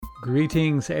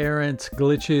Greetings, errants,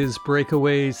 glitches,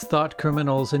 breakaways, thought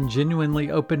criminals, and genuinely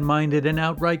open-minded and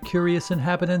outright curious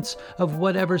inhabitants of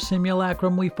whatever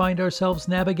simulacrum we find ourselves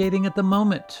navigating at the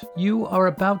moment. You are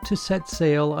about to set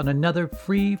sail on another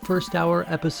free first-hour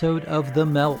episode of The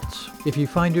Melt. If you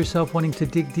find yourself wanting to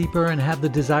dig deeper and have the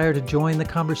desire to join the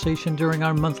conversation during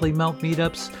our monthly Melt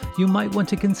meetups, you might want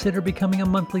to consider becoming a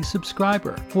monthly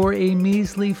subscriber. For a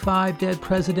measly 5 dead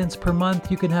presidents per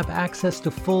month, you can have access to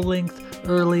full-length,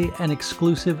 early, and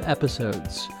exclusive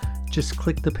episodes. Just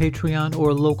click the Patreon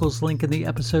or Locals link in the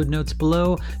episode notes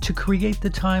below to create the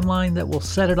timeline that will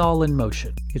set it all in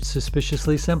motion. It's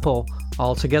suspiciously simple,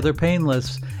 altogether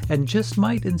painless, and just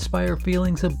might inspire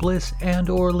feelings of bliss and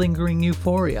or lingering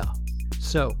euphoria.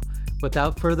 So,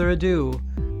 without further ado,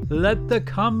 let the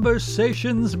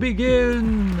conversations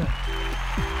begin!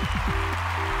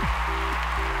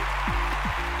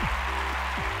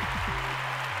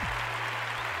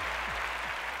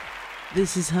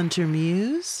 This is Hunter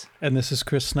Muse. And this is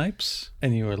Chris Snipes,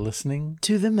 and you are listening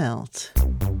to The Melt.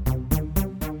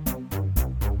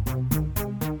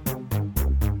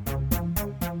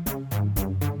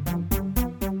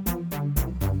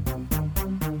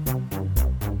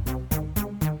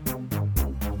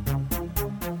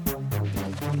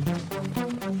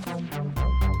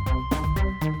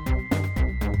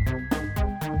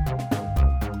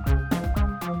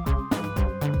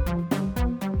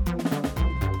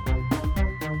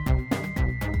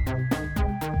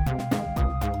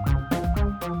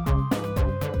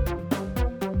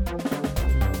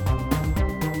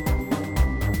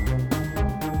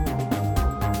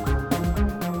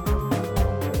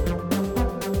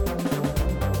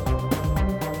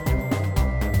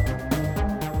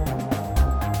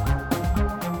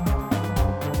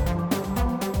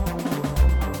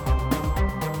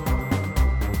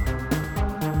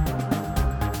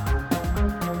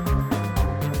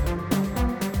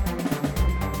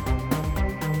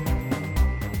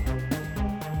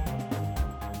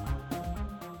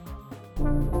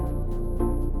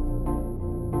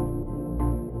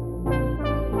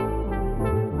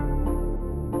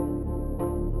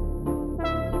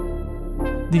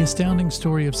 The astounding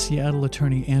story of Seattle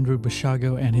attorney Andrew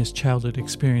Basiago and his childhood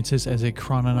experiences as a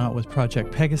chrononaut with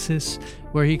Project Pegasus,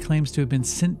 where he claims to have been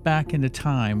sent back into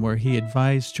time where he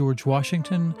advised George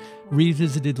Washington,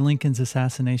 revisited Lincoln's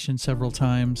assassination several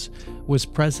times, was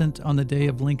present on the day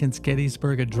of Lincoln's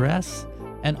Gettysburg Address,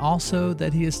 and also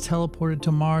that he is teleported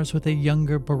to Mars with a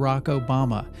younger Barack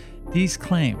Obama. These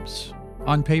claims,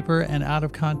 on paper and out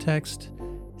of context,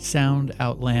 sound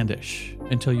outlandish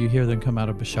until you hear them come out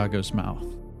of Basiago's mouth.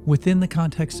 Within the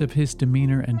context of his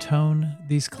demeanor and tone,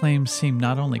 these claims seem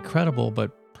not only credible,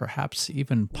 but perhaps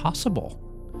even possible.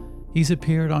 He's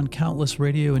appeared on countless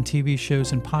radio and TV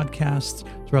shows and podcasts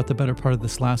throughout the better part of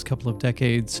this last couple of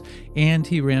decades, and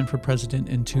he ran for president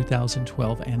in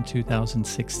 2012 and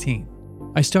 2016.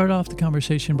 I start off the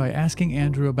conversation by asking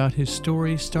Andrew about his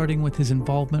story, starting with his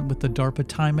involvement with the DARPA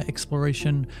time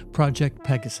exploration Project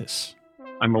Pegasus.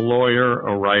 I'm a lawyer,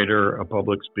 a writer, a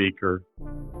public speaker,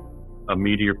 a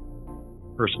media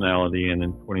personality, and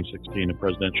in 2016, a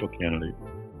presidential candidate.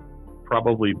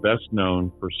 Probably best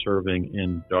known for serving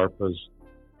in DARPA's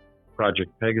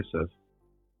Project Pegasus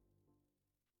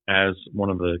as one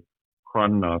of the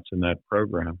chrononauts in that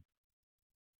program,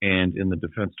 and in the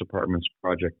Defense Department's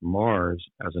Project Mars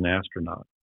as an astronaut.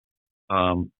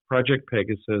 Project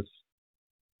Pegasus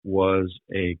was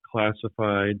a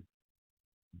classified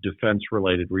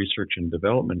defense-related research and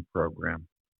development program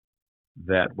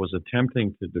that was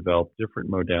attempting to develop different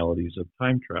modalities of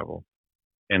time travel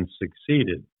and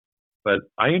succeeded. But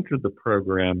I entered the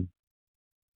program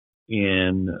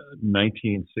in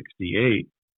 1968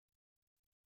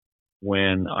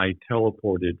 when I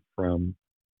teleported from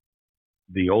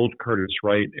the old Curtiss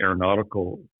Wright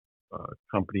Aeronautical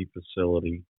Company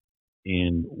facility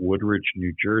in Woodridge,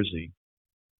 New Jersey,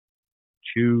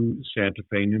 to Santa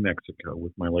Fe, New Mexico,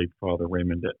 with my late father,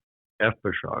 Raymond F.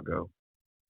 Basiago,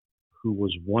 who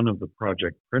was one of the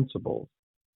project principals,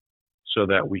 so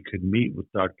that we could meet with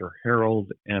Dr.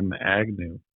 Harold M.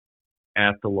 Agnew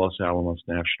at the Los Alamos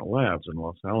National Labs in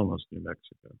Los Alamos, New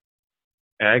Mexico.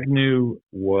 Agnew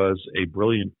was a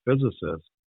brilliant physicist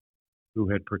who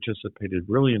had participated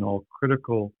really in all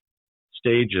critical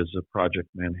stages of Project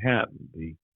Manhattan,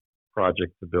 the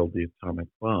project to build the atomic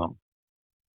bomb.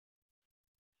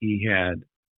 He had,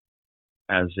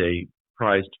 as a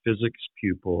prized physics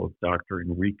pupil of Dr.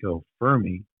 Enrico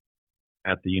Fermi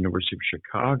at the University of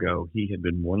Chicago, he had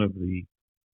been one of the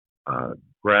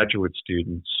graduate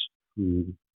students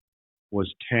who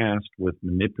was tasked with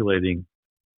manipulating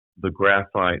the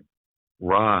graphite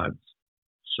rods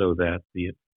so that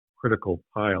the critical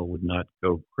pile would not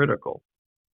go critical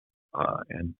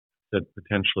and that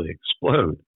potentially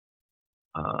explode.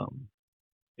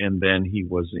 And then he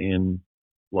was in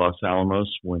Los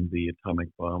Alamos when the atomic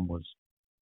bomb was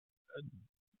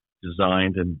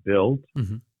designed and built.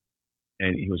 Mm-hmm.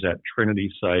 And he was at Trinity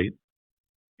site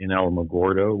in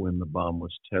Alamogordo when the bomb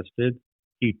was tested.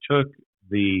 He took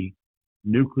the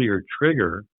nuclear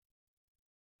trigger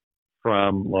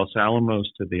from Los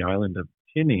Alamos to the island of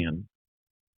Tinian,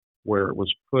 where it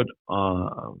was put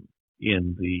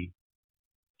in the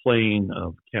plane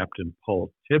of Captain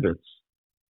Paul Tibbets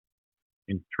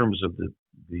in terms of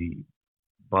the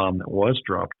bomb that was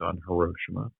dropped on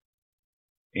Hiroshima.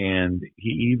 And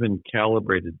he even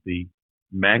calibrated the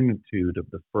magnitude of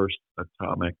the first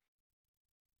atomic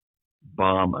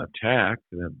bomb attack,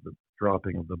 the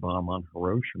dropping of the bomb on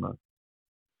Hiroshima,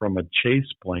 from a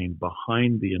chase plane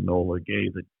behind the Enola Gay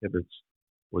that Tibbets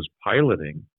was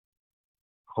piloting,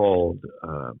 called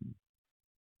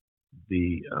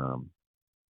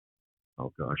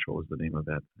what was the name of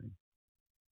that thing?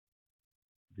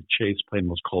 The chase plane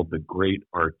was called the Great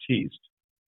Artiste.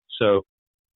 So,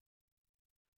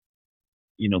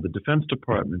 the Defense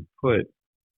Department put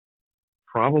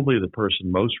probably the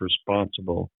person most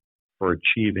responsible for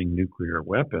achieving nuclear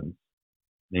weapons,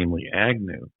 namely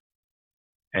Agnew,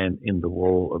 and in the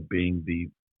role of being the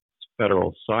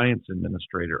federal science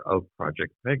administrator of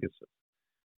Project Pegasus.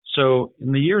 So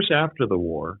in the years after the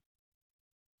war,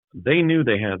 they knew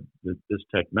they had this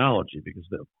technology because,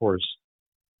 of course,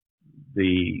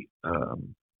 the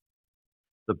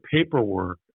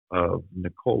paperwork of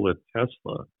Nikola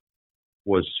Tesla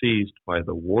was seized by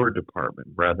the War Department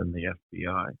rather than the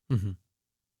FBI, mm-hmm.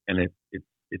 and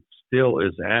it still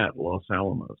is at Los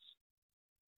Alamos.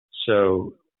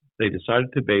 So they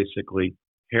decided to basically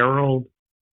herald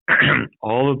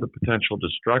all of the potential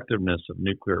destructiveness of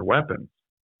nuclear weapons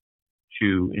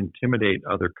to intimidate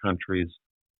other countries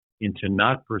into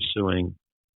not pursuing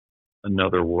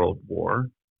another world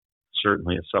war,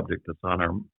 certainly a subject that's on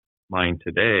our mind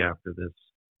today after this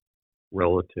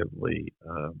relatively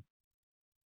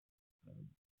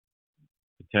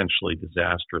potentially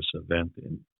disastrous event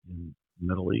in the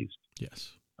Middle East.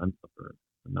 Yes.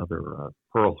 Another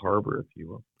Pearl Harbor, if you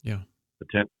will. Yeah.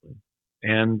 Potentially.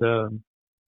 And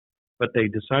but they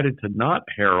decided to not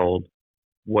herald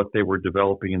what they were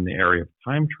developing in the area of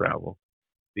time travel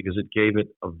because it gave it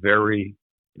a very,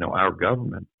 our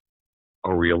government,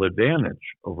 a real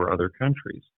advantage over other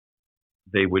countries.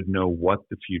 They would know what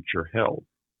the future held.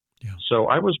 Yeah. So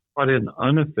I was brought in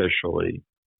unofficially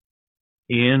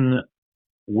in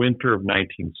winter of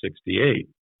 1968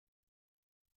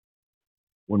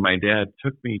 when my dad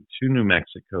took me to New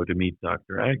Mexico to meet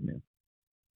Dr. Agnew.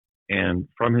 And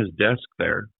from his desk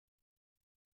there,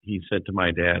 he said to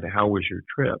my dad, "How was your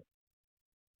trip?"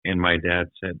 And my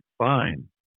dad said, "Fine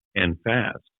and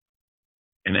fast."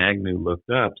 And Agnew looked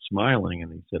up, smiling,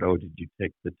 and he said, "Oh, did you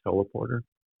take the teleporter?"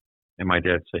 And my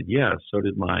dad said, "Yes, so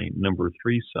did my number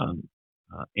 3 son,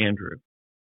 Andrew."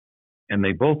 And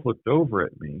they both looked over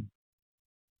at me,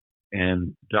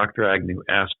 and Dr. Agnew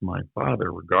asked my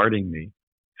father regarding me,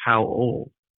 "How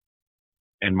old?"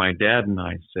 And my dad and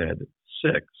I said,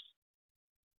 6.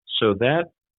 So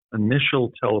that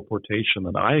initial teleportation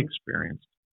that I experienced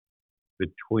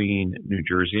between New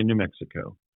Jersey and New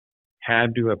Mexico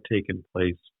had to have taken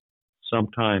place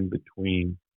sometime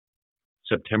between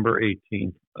September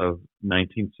 18th of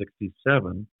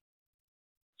 1967,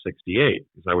 68,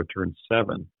 because I would turn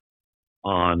 7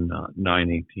 on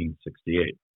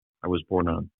 9/18/68. I was born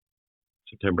on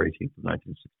September 18th of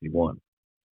 1961.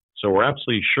 So we're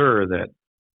absolutely sure that,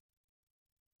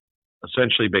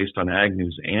 essentially based on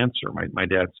Agnew's answer, my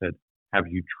dad said, "Have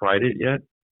you tried it yet?"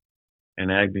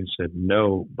 And Agnew said,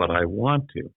 "No, but I want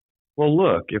to." Well,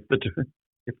 look, if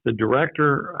the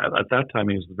director, at that time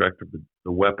he was the director of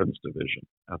the weapons division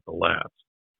at the labs,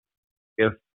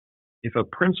 if a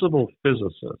principal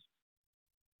physicist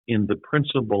in the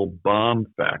principal bomb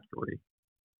factory,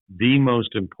 the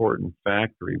most important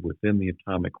factory within the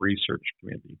atomic research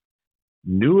community,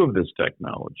 knew of this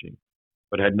technology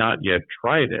but had not yet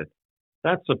tried it,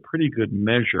 that's a pretty good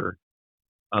measure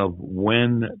of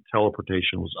when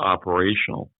teleportation was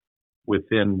operational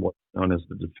within what's known as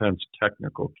the defense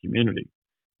technical community.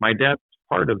 My dad was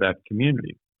part of that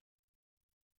community.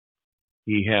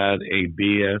 He had a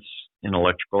BS in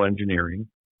electrical engineering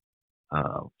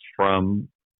from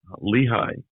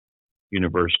Lehigh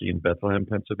University in Bethlehem,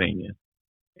 Pennsylvania,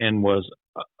 and was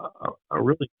a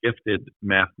really gifted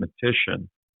mathematician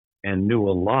and knew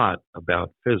a lot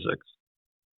about physics.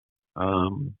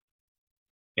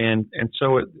 And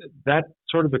so that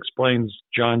sort of explains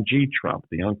John G. Trump,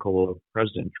 the uncle of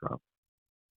President Trump.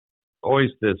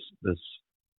 Always this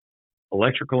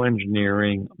electrical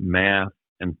engineering, math,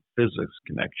 and physics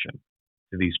connection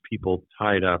to these people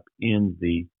tied up in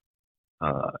the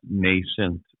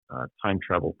nascent time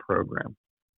travel program.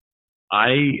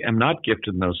 I am not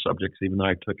gifted in those subjects, even though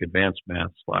I took advanced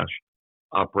math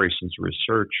 / operations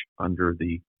research under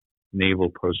the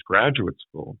Naval Postgraduate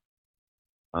School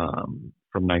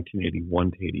from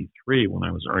 1981 to 83 when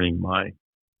I was earning my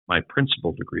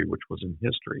principal degree, which was in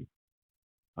history.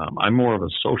 I'm more of a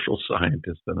social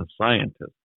scientist than a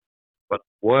scientist, but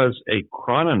was a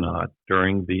chrononaut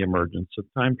during the emergence of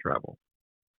time travel.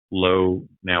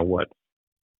 Now what?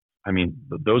 I mean,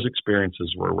 those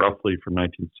experiences were roughly from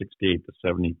 1968 to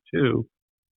 72.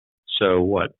 So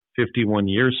what? 51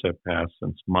 years have passed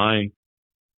since my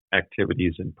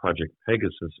activities in Project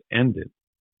Pegasus ended.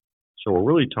 So we're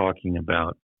really talking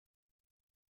about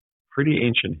pretty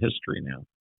ancient history now.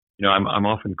 You know, I'm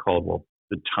often called, well,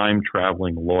 the time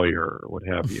traveling lawyer or what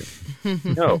have you.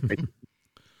 No,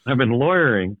 I've been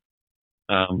lawyering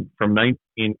from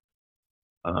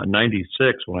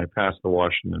 1996 when I passed the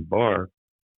Washington bar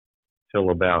till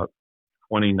about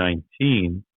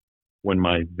 2019 when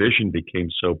my vision became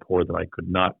so poor that I could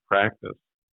not practice,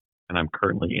 and I'm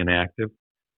currently inactive.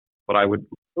 But I would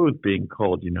loathe being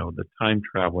called, you know, the time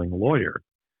traveling lawyer.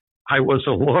 I was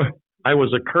a lawyer. I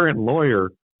was a current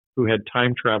lawyer who had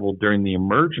time traveled during the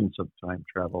emergence of time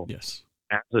travel Yes.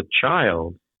 as a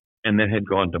child, and then had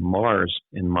gone to Mars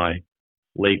in my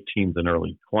late teens and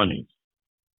early 20s.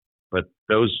 But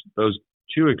those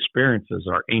two experiences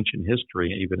are ancient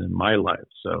history, even in my life.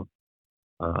 So,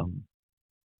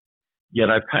 yet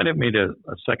I've kind of made a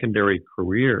secondary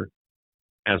career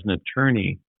as an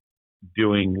attorney,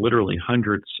 doing literally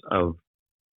hundreds of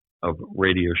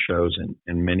radio shows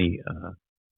and many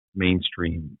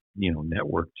mainstream, you know,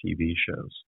 network TV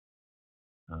shows.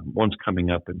 One's coming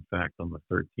up, in fact, on the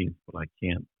 13th, but I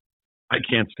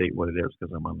can't state what it is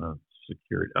because I'm on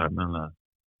a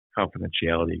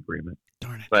confidentiality agreement.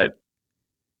 Darn it. But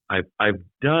I've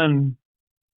done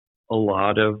a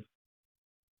lot of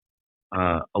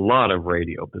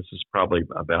radio. This is probably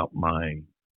about my,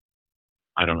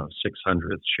 I don't know,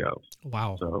 600th show.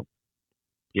 Wow. So,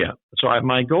 yeah. So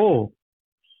my goal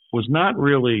was not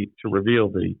really to reveal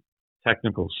the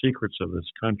technical secrets of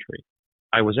this country.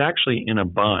 I was actually in a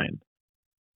bind.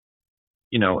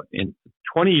 You know, in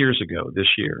 20 years ago,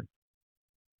 this year,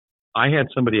 I had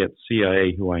somebody at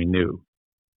CIA who I knew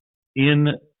in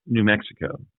New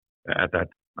Mexico. At that,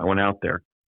 I went out there,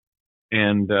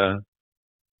 and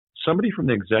somebody from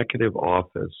the executive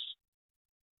office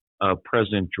of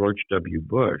President George W.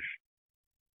 Bush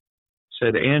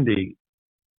said, "Andy,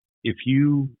 if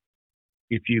you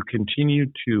continue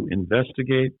to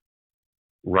investigate,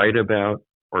 write about,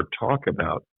 or talk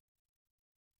about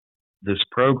this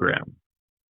program,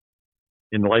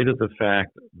 in light of the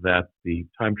fact that the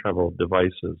time travel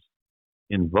devices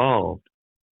involved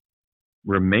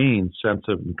remain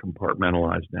sensitive and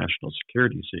compartmentalized national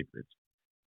security secrets,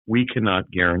 we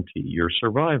cannot guarantee your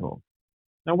survival."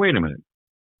 Now, wait a minute.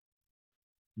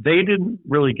 They didn't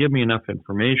really give me enough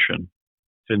information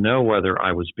to know whether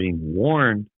I was being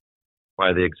warned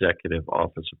by the executive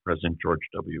office of President George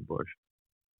W. Bush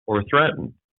or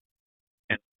threatened.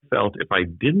 And I felt if I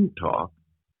didn't talk,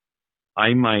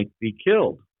 I might be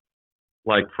killed.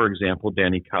 Like, for example,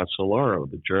 Danny Casolaro,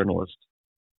 the journalist,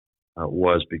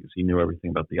 was, because he knew everything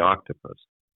about the octopus.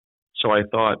 So I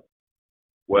thought,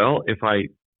 well, if I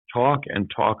talk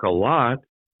and talk a lot,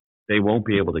 they won't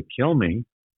be able to kill me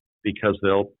because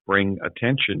they'll bring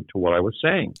attention to what I was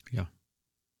saying. Yeah.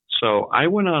 So I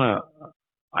went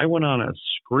on a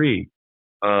spree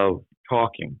of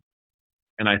talking,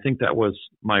 and I think that was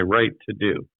my right to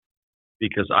do,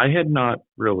 because I had not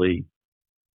really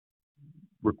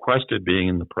requested being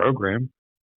in the program.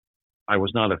 I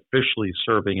was not officially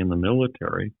serving in the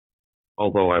military,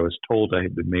 although I was told I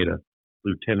had been made a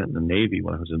lieutenant in the Navy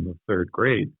when I was in the third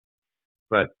grade.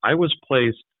 But I was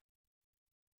placed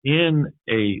in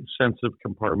a sensitive,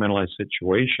 compartmentalized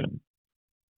situation.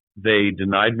 They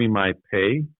denied me my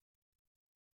pay.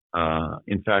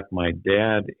 In fact, my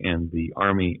dad and the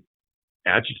Army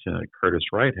adjutant at Curtis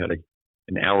Wright had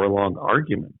an hour-long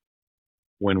argument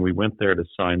when we went there to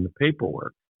sign the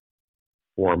paperwork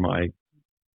for my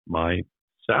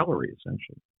salary,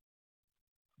 essentially.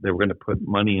 They were going to put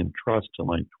money in trust till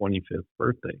my 25th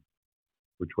birthday,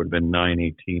 which would have been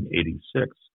 9/18/86.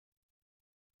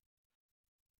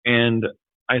 And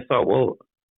I thought, well,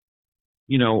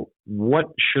 you know,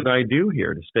 what should I do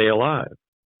here to stay alive?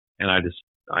 And I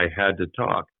had to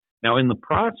talk. Now, in the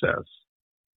process,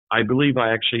 I believe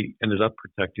I actually ended up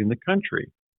protecting the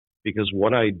country because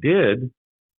what I did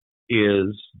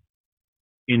is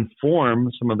inform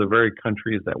some of the very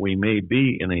countries that we may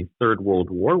be in a third world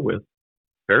war with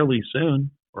fairly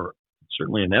soon, or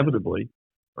certainly inevitably,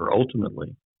 or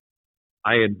ultimately.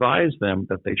 I advised them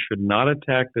that they should not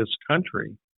attack this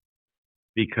country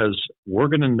because we're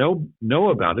going to know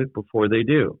about it before they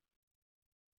do.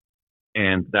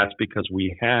 And that's because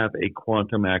we have a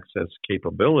quantum access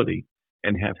capability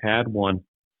and have had one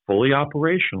fully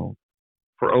operational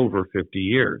for over 50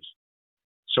 years.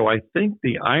 So I think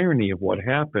the irony of what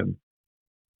happened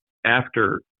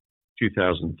after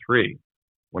 2003,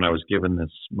 when I was given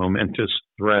this momentous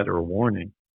threat or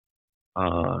warning,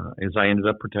 is I ended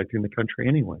up protecting the country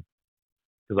anyway.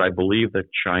 Because I believe that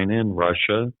China and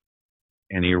Russia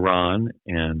and Iran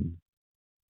and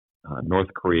North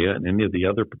Korea and any of the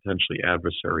other potentially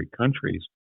adversary countries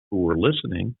who were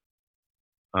listening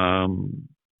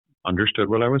understood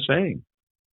what I was saying.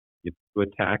 If you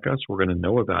attack us, we're going to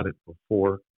know about it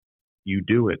before you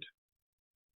do it.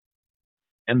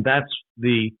 And that's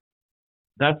the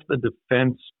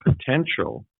defense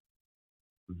potential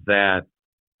that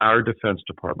our Defense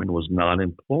Department was not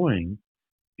employing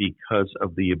because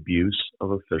of the abuse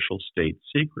of official state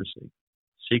secrecy.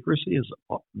 Secrecy is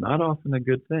not often a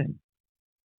good thing.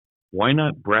 Why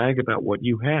not brag about what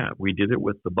you have? We did it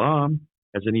with the bomb.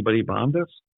 Has anybody bombed us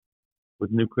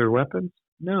with nuclear weapons?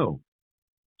 No.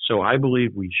 So I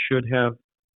believe we should have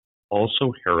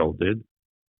also heralded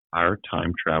our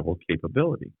time travel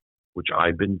capability, which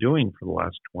I've been doing for the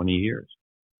last 20 years.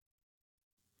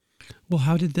 Well,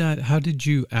 how did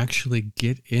you actually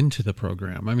get into the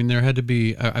program? I mean, there had to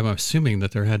be, I'm assuming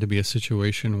that there had to be a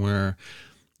situation where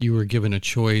you were given a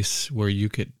choice where you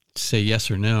could say yes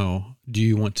or no. Do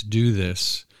you want to do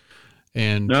this?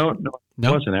 And No, it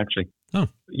wasn't actually. Oh.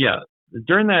 Yeah.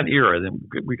 During that era,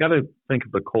 we got to think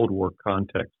of the Cold War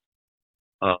context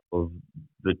of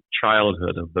the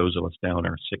childhood of those of us now in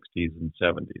our 60s and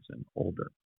 70s and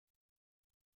older.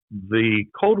 The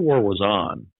Cold War was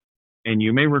on, and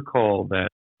you may recall that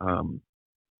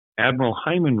Admiral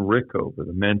Hyman Rickover,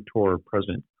 the mentor of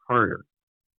President Carter,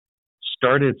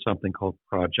 started something called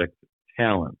Project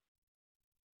Talent.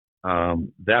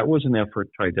 That was an effort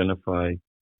to identify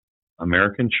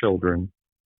American children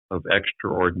of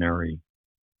extraordinary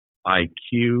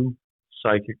IQ,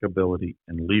 psychic ability,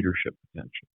 and leadership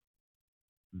potential.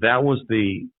 That was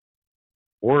the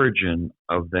origin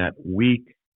of that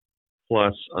week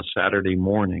plus a Saturday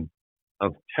morning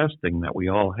of testing that we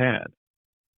all had.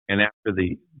 And after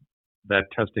that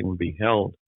testing would be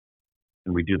held,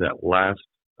 and we do that last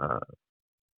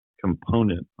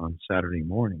component on Saturday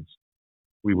mornings,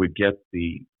 we would get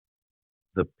the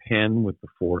pen with the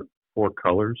four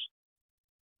colors.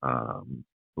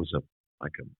 It was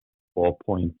like a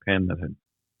ballpoint pen that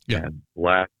had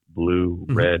black, blue,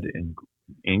 red, and green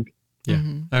ink. Yeah,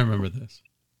 I remember this.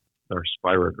 Our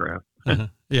spirograph.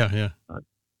 Yeah.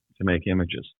 To make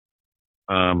images.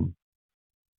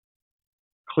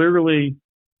 Clearly,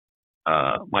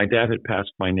 my dad had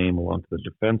passed my name along to the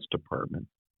Defense Department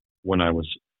when I was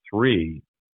 3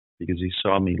 because he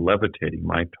saw me levitating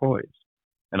my toys.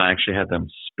 And I actually had them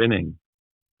spinning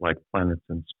like planets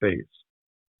in space.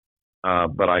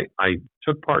 But I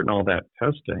took part in all that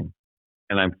testing,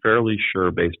 and I'm fairly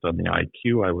sure, based on the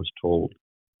IQ I was told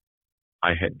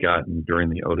I had gotten during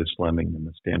the Otis Lemming and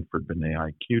the Stanford Binet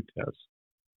IQ test,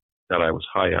 that I was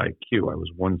high IQ. I was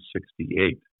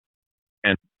 168.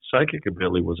 And psychic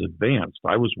ability was advanced.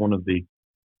 I was one of the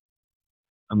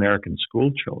American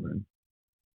school children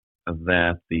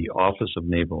that the Office of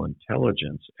Naval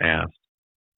Intelligence asked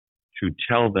to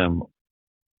tell them,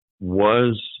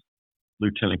 was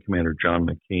Lieutenant Commander John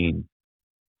McCain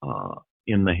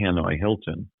in the Hanoi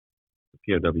Hilton,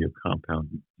 the POW compound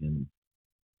in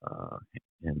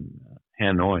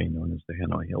Hanoi, known as the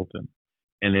Hanoi Hilton?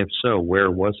 And if so, where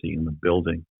was he in the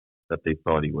building that they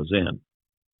thought he was in?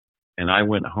 And I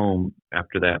went home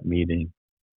after that meeting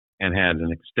and had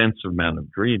an extensive amount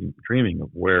of dreaming of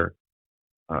where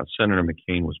Senator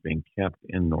McCain was being kept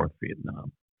in North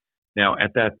Vietnam. Now,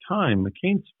 at that time,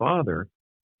 McCain's father,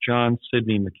 John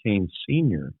Sidney McCain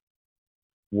Sr.,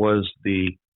 was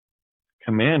the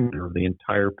commander of the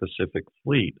entire Pacific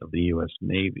Fleet of the U.S.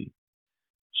 Navy.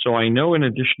 So I know, in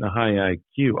addition to high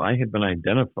IQ, I had been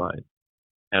identified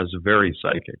as very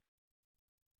psychic.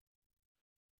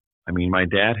 I mean, my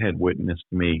dad had witnessed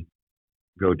me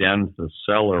go down to the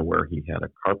cellar where he had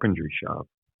a carpentry shop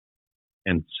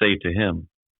and say to him,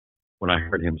 when I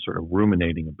heard him sort of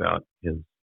ruminating about his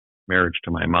marriage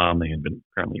to my mom, they had been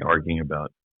apparently arguing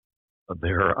about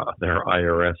their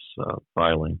IRS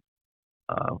filing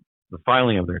the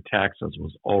filing of their taxes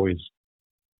was always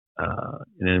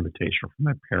an invitation for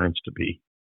my parents to be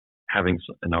having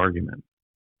an argument.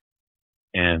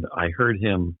 And I heard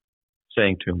him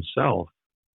saying to himself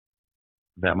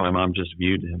that my mom just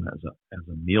viewed him as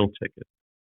a meal ticket.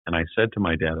 And I said to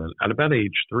my dad at about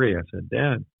age 3, I said,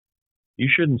 "Dad, you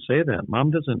shouldn't say that.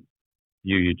 Mom doesn't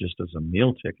view you just as a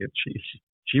meal ticket.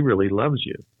 She really loves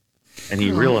you." And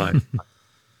he realized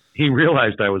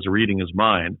I was reading his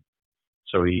mind.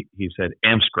 So he said,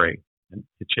 "Amscray," and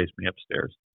he chased me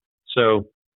upstairs. So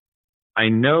I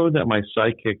know that my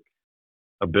psychic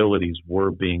abilities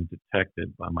were being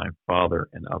detected by my father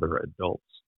and other adults.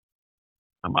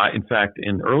 In fact,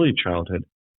 in early childhood,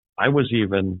 I was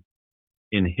even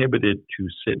inhibited to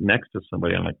sit next to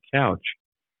somebody on a couch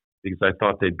because I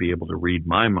thought they'd be able to read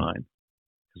my mind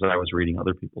because I was reading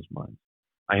other people's minds.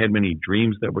 I had many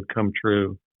dreams that would come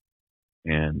true,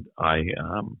 and I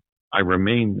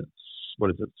remained,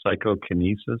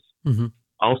 psychokinesis. Mm-hmm.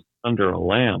 I'll sit under a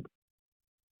lamp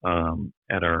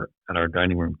at our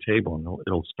dining room table, and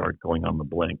it'll start going on the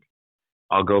blink.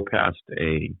 I'll go past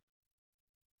a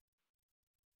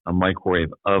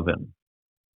microwave oven,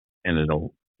 and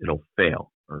it'll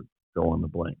fail or go on the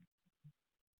blink.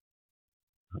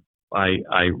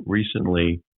 I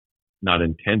recently, not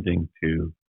intending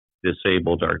to,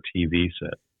 disabled our TV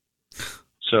set.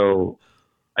 So,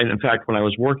 in fact, when I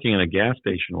was working in a gas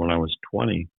station when I was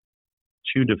 20,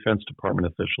 2 Defense Department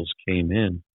officials came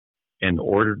in and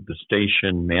ordered the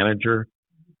station manager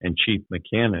and chief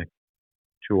mechanic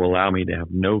to allow me to have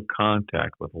no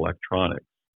contact with electronics.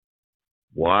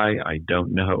 Why, I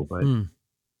don't know, but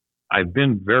I've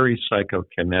been very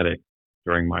psychokinetic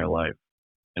during my life,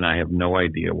 and I have no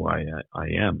idea why I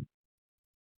am.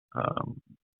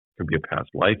 Could be a past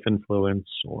life influence,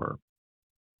 or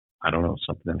I don't know,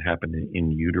 something that happened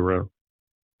in utero.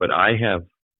 But I have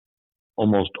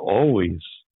almost always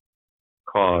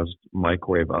caused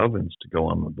microwave ovens to go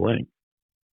on the blink,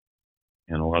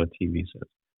 and a lot of TV sets.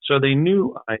 So they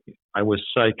knew I was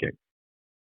psychic,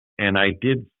 and I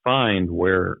did find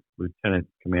where Lieutenant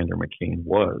Commander McCain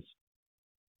was.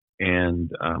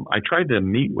 And I tried to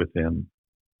meet with him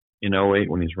in 2008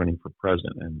 when he's running for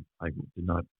president, and I did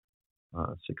not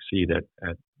succeed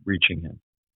at reaching him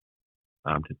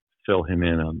to fill him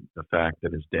in on the fact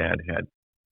that his dad had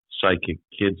psychic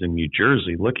kids in New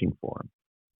Jersey looking for him.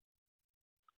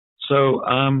 So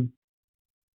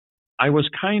I was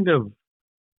kind of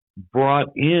brought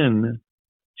in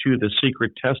to the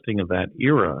secret testing of that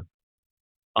era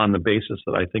on the basis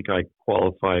that I think I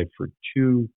qualified for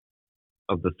 2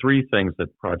 of the 3 things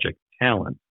that Project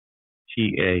Talent,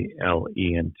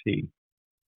 TALENT,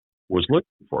 was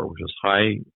looking for, which is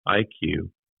high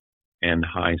IQ and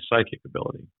high psychic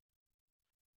ability.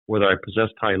 Whether I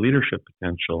possessed high leadership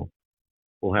potential,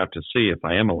 we'll have to see if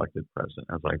I am elected president,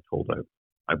 as I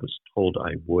was told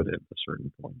I would at a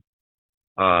certain point.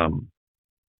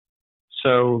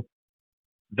 So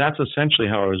that's essentially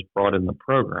how I was brought in the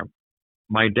program.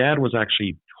 My dad was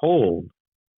actually told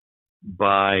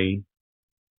by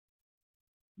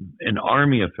an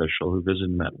Army official who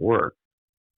visited him at work.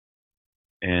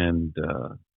 And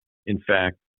in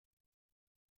fact,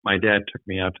 my dad took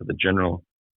me out to the General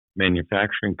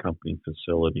Manufacturing Company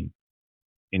facility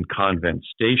in Convent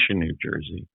Station, New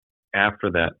Jersey,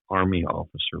 after that Army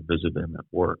officer visited him at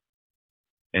work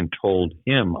and told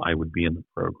him I would be in the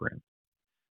program.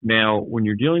 Now, when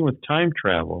you're dealing with time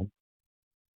travel,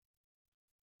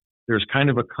 there's kind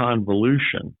of a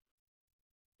convolution.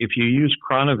 If you use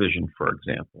chronovision, for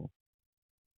example,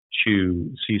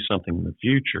 to see something in the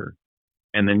future,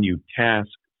 and then you task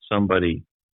somebody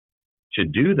to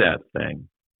do that thing,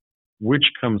 which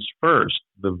comes first,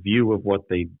 the view of what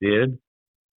they did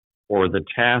or the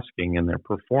tasking and their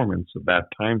performance of that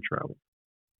time travel?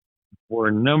 There were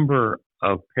a number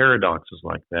of paradoxes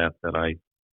like that I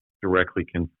directly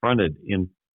confronted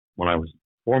when I was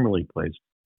formally placed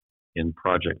in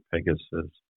Project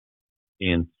Pegasus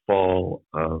in fall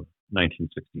of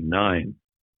 1969,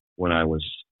 when I was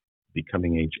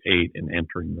becoming age 8 and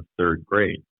entering the 3rd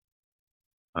grade.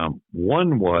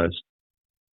 One was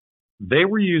they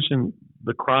were using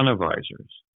the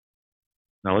chronovisors.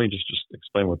 Now, let me just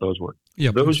explain what those were.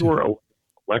 Yeah, those were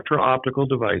electro-optical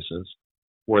devices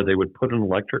where they would put an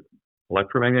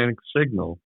electromagnetic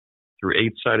signal through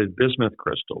 8-sided bismuth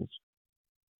crystals,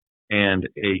 and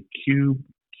a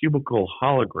cubical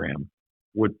hologram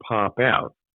would pop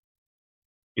out.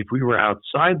 If we were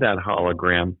outside that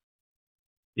hologram,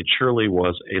 it surely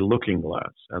was a looking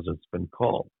glass, as it's been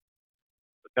called.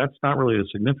 But that's not really the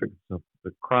significance of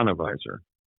the chronovisor.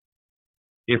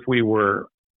 If we were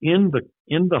in the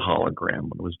hologram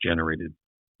when it was generated,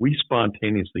 we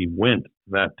spontaneously went to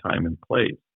that time and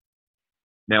place.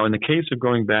 Now, in the case of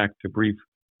going back to brief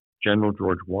General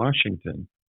George Washington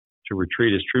to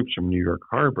retreat his troops from New York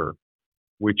Harbor,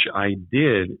 which I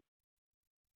did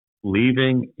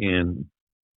leaving in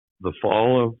the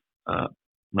fall of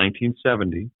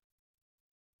 1970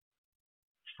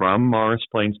 from Morris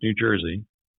Plains, New Jersey,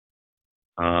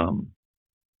 and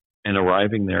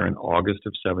arriving there in August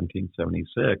of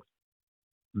 1776,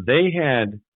 they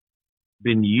had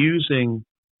been using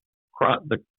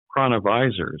the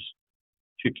chronovisors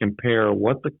to compare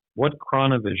what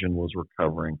chronovision was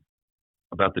recovering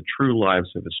about the true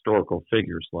lives of historical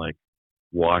figures like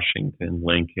Washington,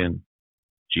 Lincoln,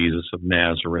 Jesus of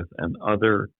Nazareth, and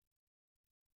other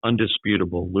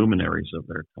undisputable luminaries of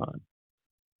their time.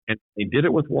 And they did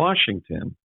it with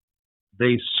Washington.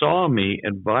 They saw me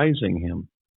advising him.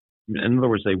 In other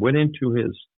words, they went into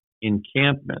his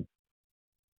encampment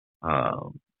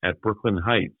at Brooklyn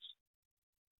Heights,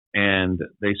 and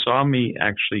they saw me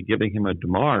actually giving him a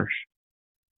démarche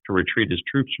to retreat his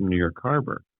troops from New York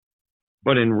Harbor.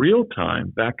 But in real time,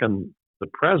 back in the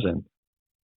present,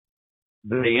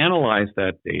 they analyzed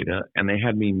that data and they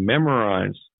had me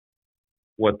memorize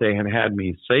what they had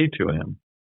me say to him.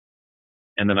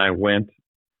 And then I went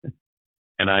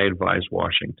and I advised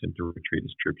Washington to retreat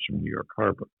his troops from New York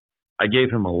Harbor. I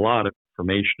gave him a lot of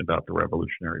information about the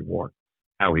Revolutionary War,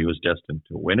 how he was destined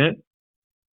to win it,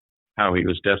 how he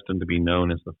was destined to be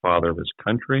known as the father of his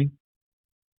country,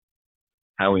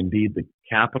 how indeed the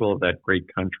capital of that great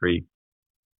country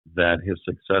that his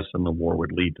success in the war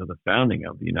would lead to the founding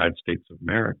of the United States of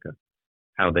America,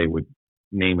 how they would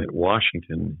name it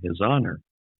Washington in his honor.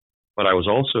 But I was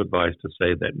also advised to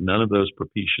say that none of those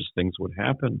propitious things would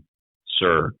happen,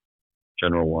 Sir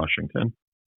General Washington,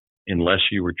 unless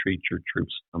you retreat your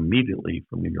troops immediately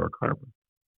from New York Harbor.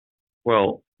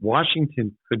 Well,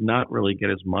 Washington could not really get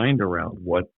his mind around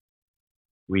what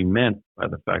we meant by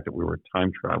the fact that we were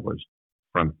time travelers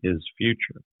from his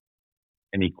future.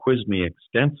 And he quizzed me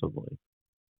extensively,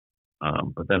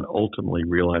 but then ultimately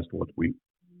realized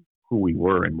who we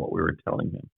were and what we were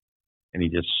telling him. And he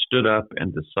just stood up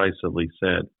and decisively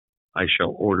said, "I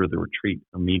shall order the retreat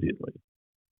immediately."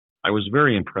 I was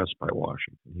very impressed by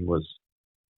Washington. He was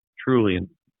truly an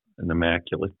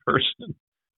immaculate person,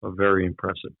 a very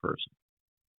impressive person.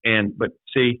 But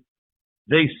see,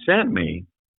 they sent me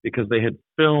because they had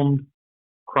filmed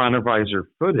chronovisor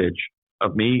footage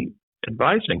of me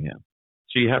advising him.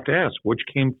 So you have to ask, which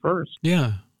came first?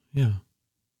 Yeah.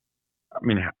 I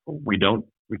mean, we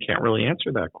can't really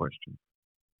answer that question.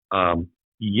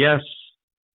 Yes,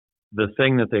 the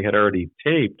thing that they had already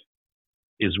taped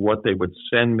is what they would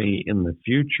send me in the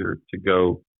future to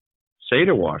go say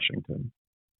to Washington.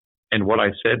 And what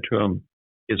I said to him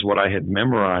is what I had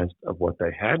memorized of what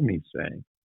they had me say.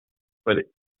 But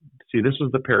see, this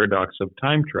is the paradox of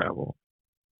time travel.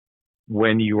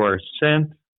 When you are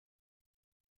sent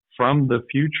from the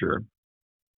future,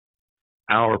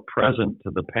 our present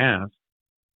to the past,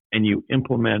 and you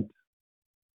implement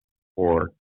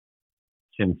or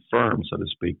confirm, so to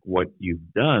speak, what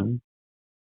you've done,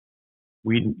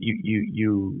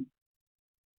 you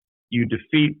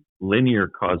defeat linear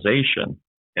causation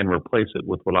and replace it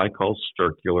with what I call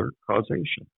circular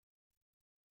causation.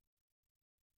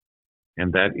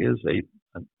 And that is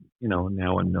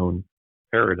now a known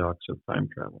paradox of time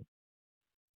travel.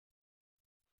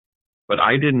 But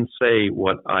I didn't say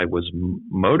what I was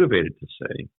motivated to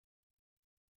say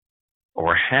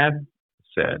or had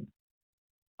said.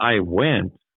 I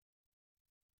went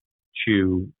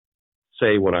to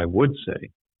say what I would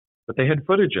say, but they had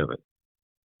footage of it,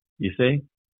 you see,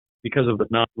 because of the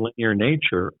nonlinear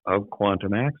nature of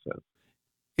quantum access.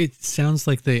 It sounds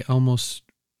like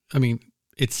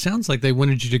it sounds like they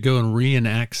wanted you to go and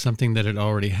reenact something that had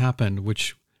already happened,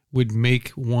 which would make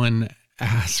one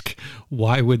ask,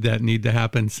 why would that need to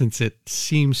happen since it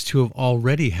seems to have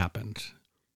already happened?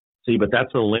 See, but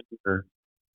that's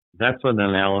an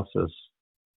analysis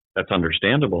that's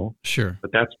understandable. Sure.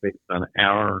 But that's based on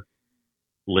our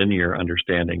linear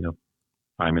understanding of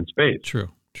time and space. True.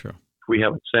 We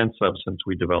have a sense of since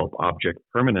we develop object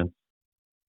permanence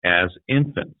as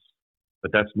infants.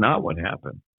 But that's not what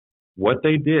happened. What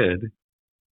they did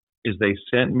is they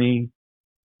sent me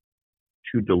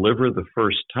to deliver the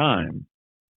first time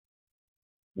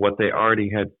what they already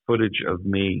had footage of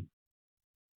me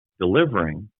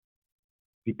delivering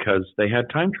because they had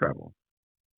time travel.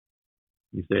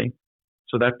 You see?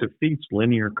 So that defeats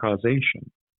linear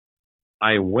causation.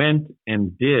 I went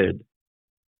and did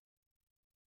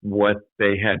what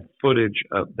they had footage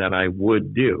of that I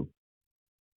would do.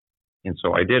 And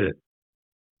so I did it.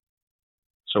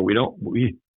 So we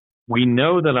we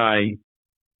know that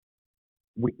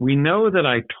we know that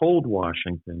I told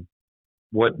Washington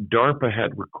what DARPA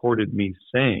had recorded me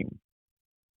saying.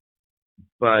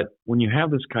 But when you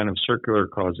have this kind of circular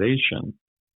causation,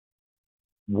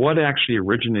 what actually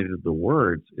originated the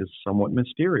words is somewhat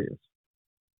mysterious.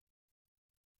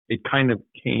 It kind of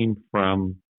came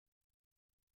from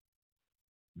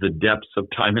the depths of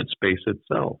time and space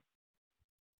itself.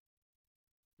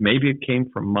 Maybe it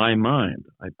came from my mind.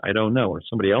 I don't know, or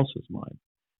somebody else's mind.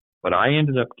 But I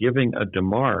ended up giving a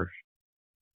démarche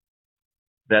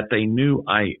that they knew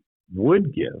I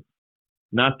would give,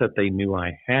 not that they knew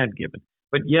I had given.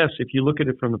 But yes, if you look at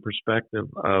it from the perspective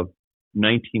of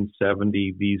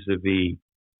 1970 vis-a-vis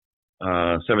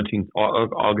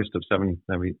August of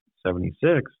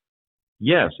 1776,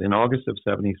 yes, in August of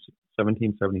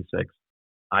 1776,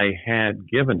 I had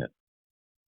given it.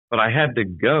 But I had to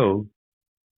go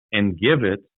and give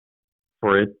it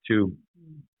for it to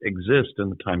exist in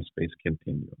the time-space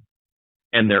continuum.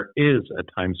 And there is a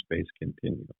time-space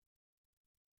continuum.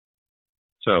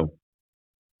 So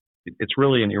it's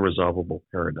really an irresolvable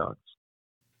paradox.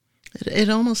 It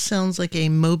almost sounds like a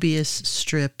Mobius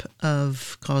strip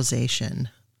of causation.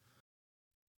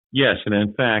 Yes, and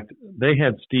in fact, they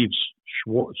had Steve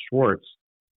Schwartz,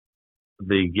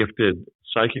 the gifted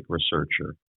psychic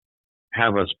researcher,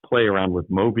 have us play around with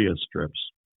Mobius strips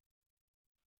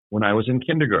when I was in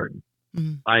kindergarten.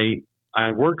 Mm-hmm.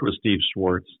 I worked with Steve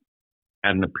Schwartz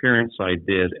at an appearance I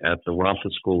did at the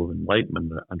Ramtha School of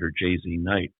Enlightenment under J.Z.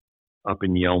 Knight up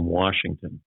in Yelm,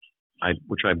 Washington,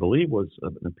 which I believe was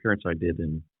an appearance I did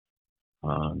in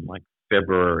like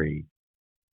February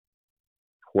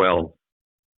 12th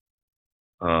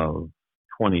of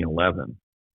 2011.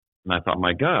 And I thought,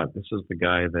 my God, this is the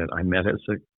guy that I met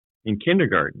in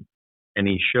kindergarten. And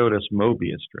he showed us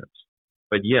Mobius strips.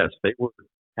 But yes, they were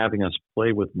having us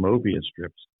play with Mobius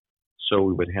strips so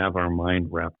we would have our mind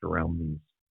wrapped around these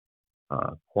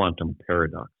quantum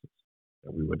paradoxes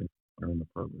that we would encounter in the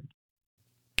program.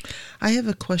 I have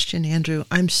a question, Andrew.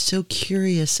 I'm so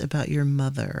curious about your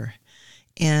mother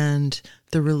and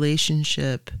the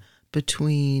relationship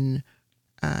between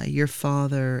your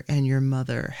father and your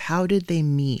mother. How did they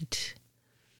meet?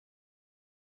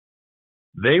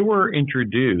 They were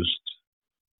introduced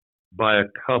by a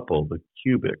couple, the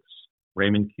Kubiks,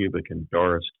 Raymond Kubik and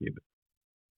Doris Kubik.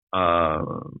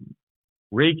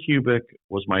 Ray Kubik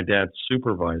was my dad's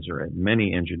supervisor at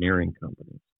many engineering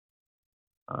companies,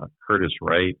 Curtis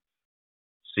Wright,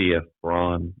 C.F.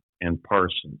 Braun, and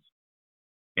Parsons.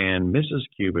 And Mrs.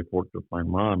 Kubik worked with my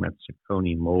mom at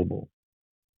Ciccone Mobile.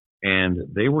 And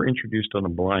they were introduced on a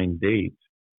blind date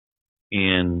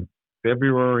in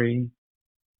February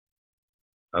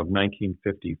of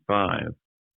 1955.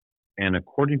 And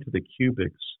according to the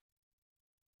Kubiks,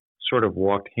 sort of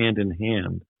walked hand in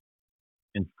hand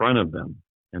in front of them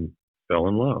and fell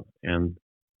in love. And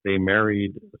they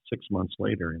married 6 months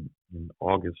later in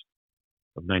August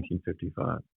of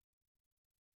 1955.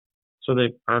 So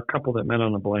they are a couple that met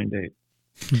on a blind date.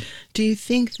 Do you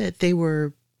think that they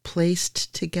were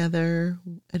placed together?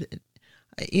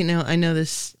 You know, I know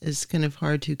this is kind of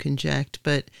hard to conject,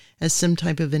 but as some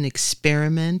type of an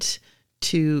experiment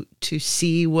to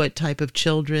see what type of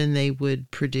children they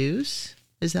would produce?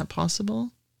 Is that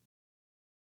possible?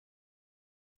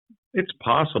 It's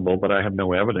possible, but I have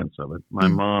no evidence of it. My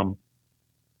mom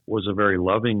was a very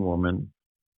loving woman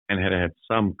and had had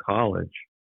some college.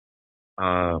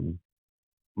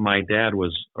 My dad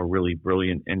was a really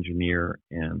brilliant engineer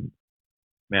and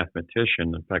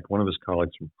mathematician. In fact, one of his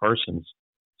colleagues from Parsons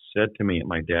said to me at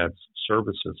my dad's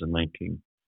services in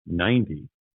 1990,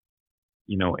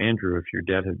 you know, Andrew, if your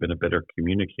dad had been a better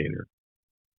communicator,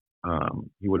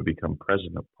 he would have become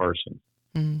president of Parsons.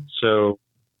 Mm. So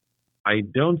I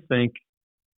don't think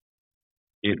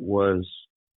it was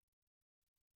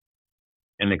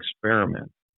an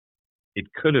experiment.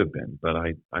 It could have been, but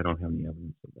I don't have any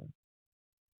evidence of that.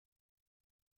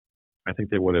 I think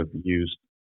they would have used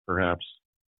perhaps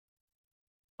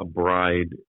a bride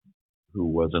who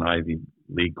was an Ivy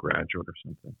League graduate or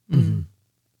something. Mm-hmm.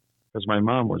 Because my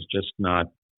mom was just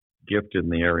not gifted in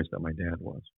the areas that my dad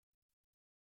was.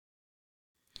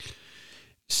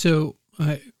 So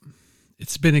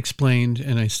it's been explained,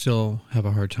 and I still have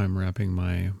a hard time wrapping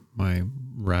my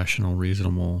rational,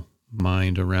 reasonable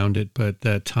mind around it, but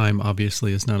that time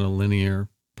obviously is not a linear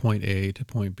point A to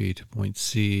point B to point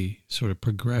C sort of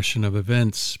progression of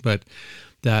events, but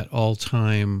that all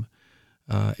time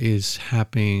is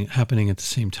happening at the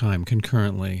same time,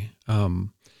 concurrently. Well,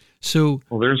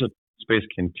 there's a space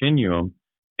continuum,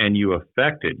 and you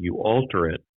affect it, you alter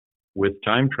it with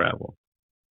time travel,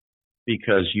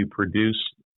 because you produce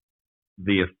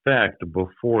the effect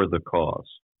before the cause.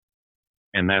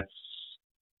 And that's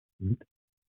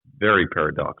very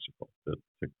paradoxical to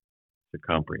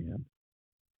comprehend.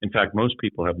 In fact, most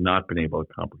people have not been able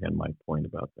to comprehend my point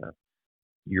about that.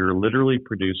 You're literally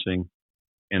producing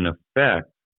an effect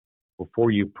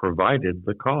before you provided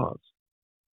the cause.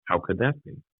 How could that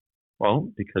be?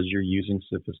 Well, because you're using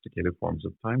sophisticated forms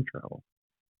of time travel.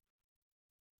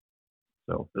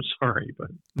 So sorry,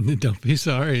 but Don't be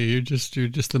sorry. You're just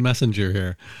the messenger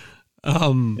here.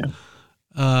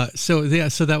 yeah. So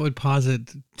that would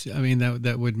posit. I mean,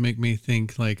 that would make me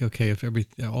think like, okay, if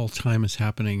all time is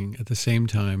happening at the same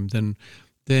time,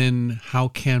 then how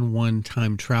can one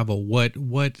time travel?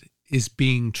 What is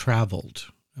being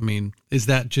traveled? I mean, is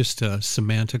that just a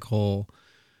semantical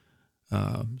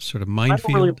sort of I don't really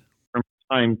minefield? prefer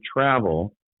time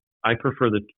travel. I prefer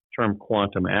the term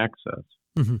quantum access.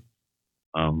 Mm-hmm.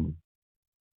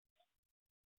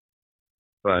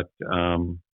 But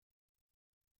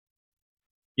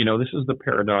this is the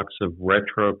paradox of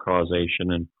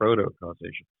retrocausation and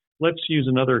protocausation. Let's use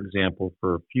another example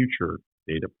for a future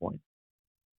data point.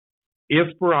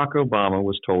 If Barack Obama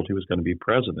was told he was going to be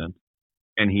president,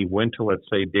 and he went to, let's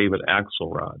say, David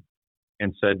Axelrod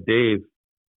and said, Dave,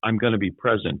 I'm going to be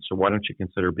president, so why don't you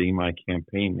consider being my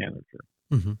campaign manager?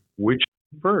 Mm-hmm. Which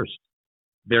first?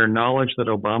 Their knowledge that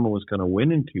Obama was going to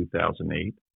win in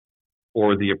 2008,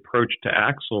 or the approach to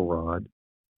Axelrod,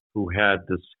 who had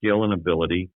the skill and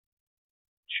ability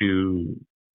to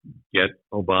get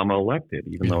Obama elected,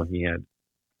 even though he had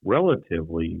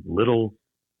relatively little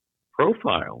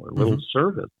profile or little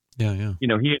service. Yeah. He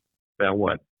had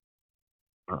about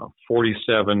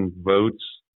 47 votes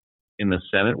in the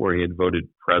Senate where he had voted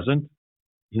present.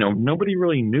 Nobody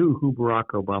really knew who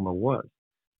Barack Obama was,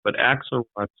 but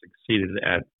Axelrod succeeded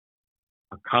at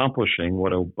accomplishing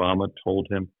what Obama told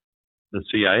him the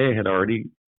CIA had already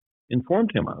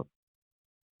informed him of.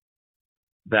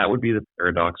 That would be the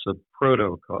paradox of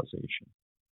proto-causation.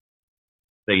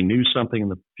 They knew something in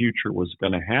the future was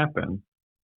going to happen,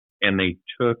 and they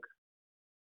took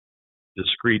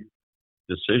discrete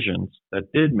decisions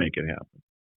that did make it happen.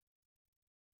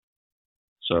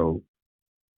 So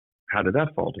how did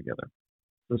that fall together?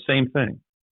 The same thing.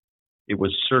 It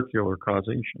was circular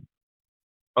causation.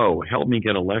 Oh, help me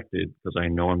get elected because I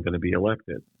know I'm going to be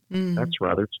elected. That's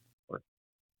rather similar.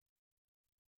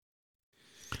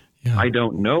 Yeah. I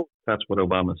don't know if that's what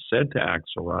Obama said to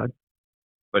Axelrod,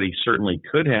 but he certainly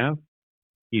could have.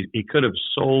 He could have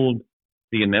sold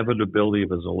the inevitability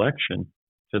of his election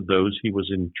to those he was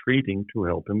entreating to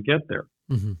help him get there.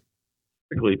 Mm-hmm.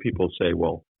 Typically, people say,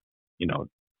 well,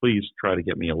 please try to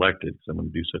get me elected because I'm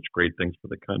going to do such great things for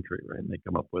the country, right? And they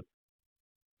come up with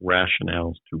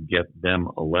rationales to get them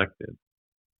elected.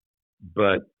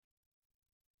 But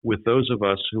with those of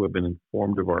us who have been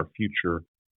informed of our future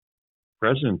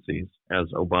presidencies,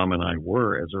 as Obama and I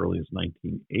were as early as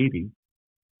 1980,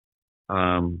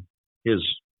 his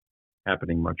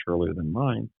happening much earlier than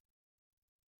mine,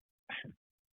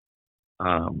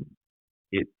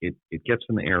 it gets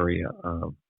in the area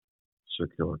of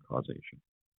circular causation.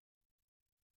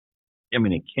 I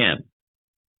mean, it can.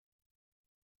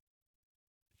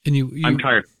 And I'm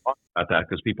tired of talking about that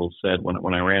because people said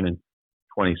when I ran in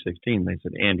 2016, they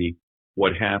said, Andy,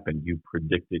 what happened? You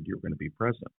predicted you were going to be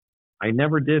president. I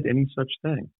never did any such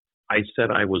thing. I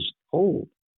said I was told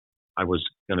I was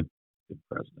going to be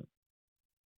president.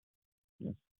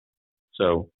 Yes.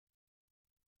 So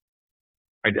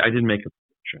I didn't make a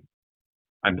prediction.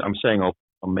 I'm saying I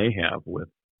may have with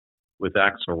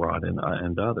Axelrod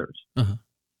and others. Uh-huh.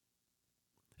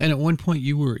 And at one point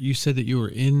you said that you were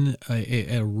in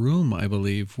a room, I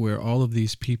believe, where all of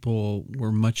these people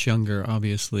were much younger,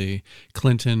 obviously.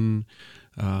 Clinton,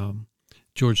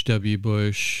 George W.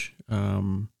 Bush,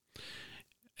 and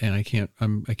I can't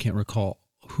recall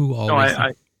who all. No,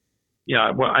 I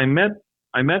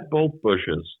met both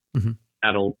Bushes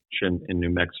at a luncheon in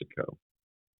New Mexico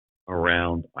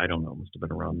around, I don't know, must have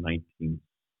been around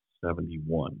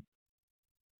 1971.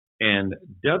 And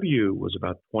W was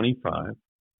about 25.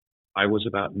 I was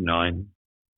about 9,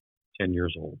 10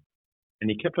 years old. And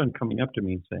he kept on coming up to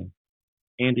me and saying,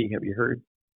 Andy, have you heard?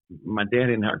 My dad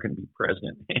and I are going to be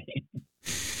president.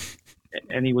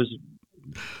 And he was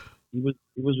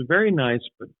very nice,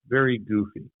 but very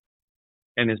goofy.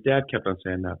 And his dad kept on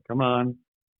saying, now, come on,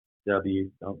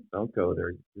 W, don't go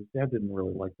there. His dad didn't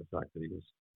really like the fact that he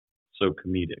was so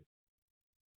comedic.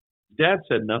 Dad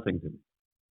said nothing to me.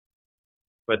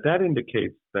 But that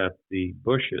indicates that the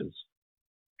Bushes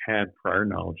had prior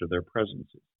knowledge of their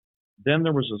presidency. Then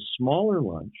there was a smaller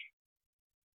lunch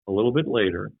a little bit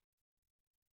later.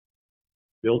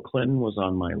 Bill Clinton was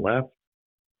on my left.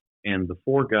 And the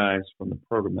four guys from the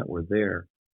program that were there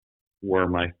were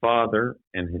my father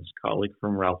and his colleague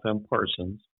from Ralph M.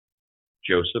 Parsons,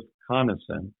 Joseph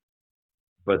Conason,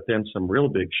 but then some real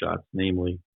big shots,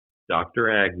 namely Dr.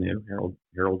 Agnew,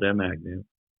 Harold M. Agnew,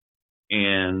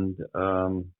 and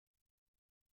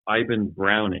Ivan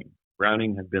Browning.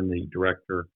 Browning had been the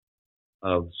director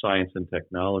of science and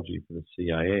technology for the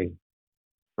CIA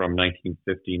from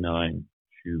 1959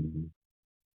 to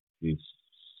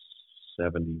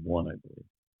 71, I believe.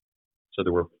 So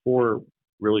there were four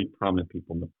really prominent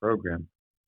people in the program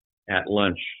at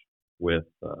lunch with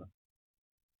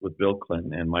Bill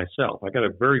Clinton and myself. I got a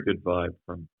very good vibe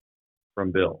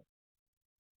from Bill,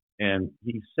 and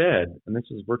he said, and this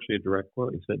is virtually a direct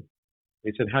quote.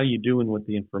 They said, "How you doing with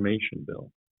the information,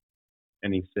 Bill?"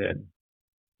 And he said,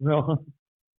 "Well,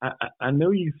 I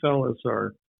know you fellas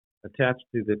are attached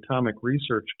to the atomic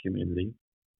research community,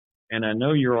 and I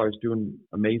know you're always doing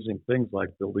amazing things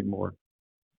like building more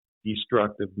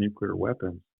destructive nuclear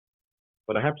weapons.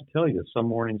 But I have to tell you, some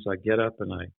mornings I get up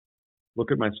and I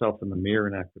look at myself in the mirror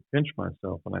and I have to pinch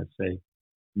myself and I say,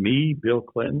 me, Bill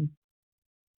Clinton,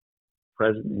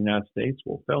 President of the United States,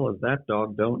 well, fellas, that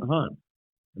dog don't hunt."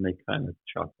 And they kind of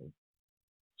chuckled.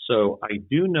 So I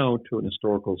do know to an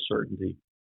historical certainty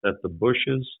that the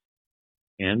Bushes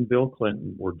and Bill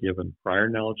Clinton were given prior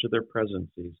knowledge of their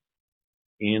presidencies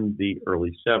in the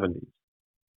early 70s.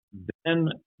 Then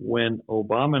when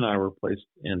Obama and I were placed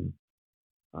in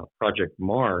Project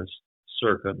Mars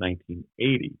circa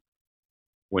 1980,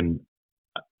 when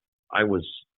I was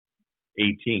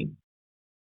 18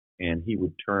 and he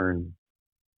would turn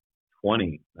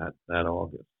 20 that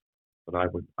August, but I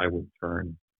would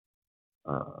turn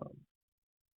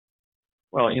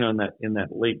in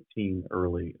that late teen,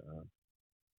 early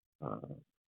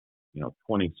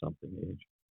 20 something age.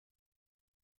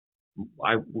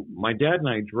 My dad and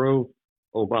I drove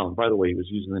Obama. By the way, he was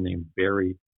using the name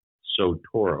Barry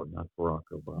Soetoro, not Barack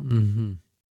Obama. Mm-hmm.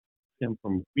 Him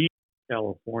from Beach,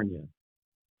 California,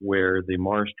 where the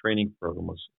Mars training program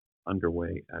was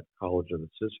underway at College of the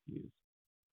Siskiyous.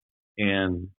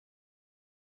 And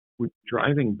we're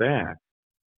driving back,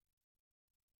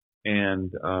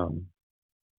 and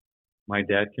my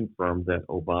dad confirmed that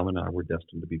Obama and I were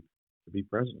destined to be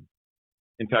president.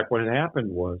 In fact, what had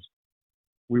happened was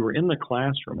we were in the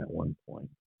classroom at one point,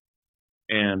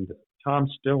 and Tom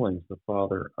Stillings, the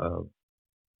father of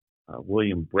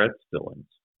William Brett Stillings,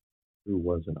 who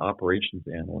was an operations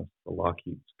analyst for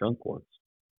Lockheed Skunk Works,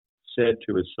 said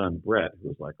to his son Brett, who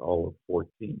was like all of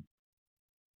 14,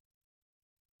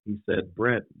 he said,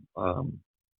 "Brett,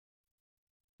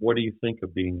 what do you think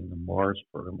of being in a Mars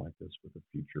program like this with a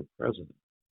future president?"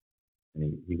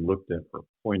 And he looked at or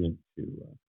pointed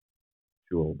to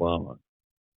Obama.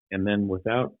 And then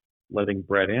without letting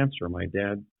Brett answer, my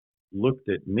dad looked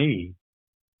at me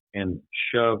and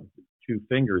shoved two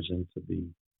fingers into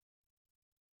the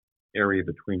area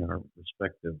between our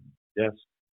respective desk,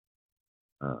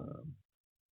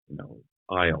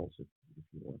 aisles, if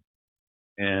you will,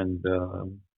 and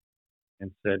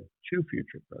said, "Two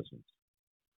future presidents."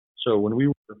 So when we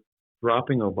were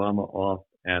dropping Obama off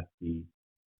at the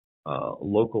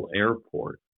local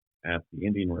airport at the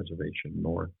Indian Reservation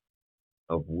north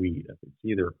of Weed, I think it's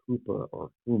either Hoopa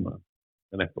or Huma,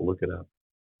 and I have to look it up.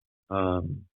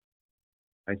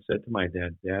 I said to my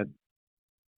dad, "Dad,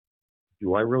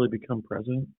 do I really become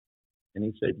president?" And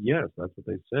he said, "Yes, that's what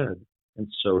they said.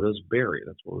 And so does Barry."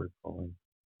 That's what we're calling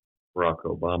Barack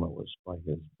Obama, was by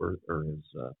his birth or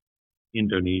his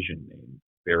Indonesian name,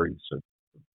 Barry. So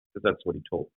because that's what he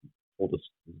told us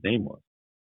his name was.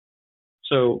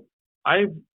 So I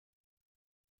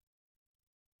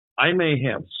may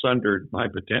have sundered my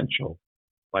potential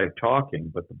by talking,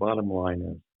 but the bottom line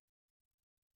is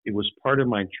it was part of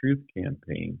my truth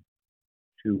campaign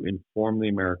to inform the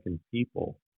American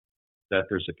people that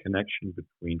there's a connection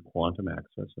between quantum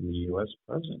access and the U.S.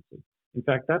 presidency. In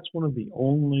fact, that's one of the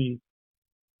only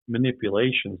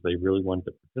manipulations they really wanted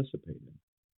to participate in.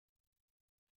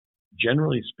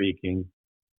 Generally speaking,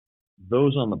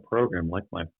 those on the program,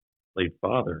 like my late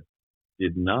father,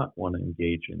 did not want to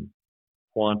engage in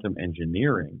quantum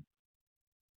engineering.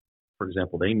 For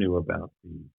example, they knew about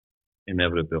the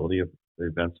inevitability of the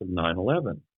events of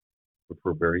 9/11, which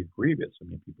were very grievous. I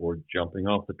mean, people were jumping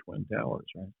off the Twin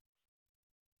Towers, right?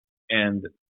 And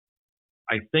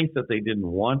I think that they didn't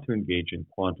want to engage in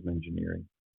quantum engineering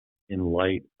in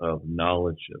light of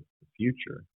knowledge of the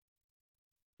future,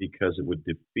 because it would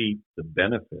defeat the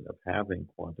benefit of having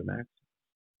quantum access.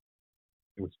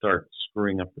 It would start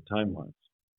screwing up the timelines.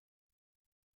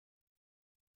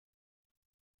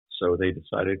 So they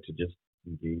decided to just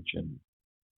engage in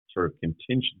sort of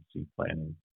contingency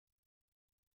planning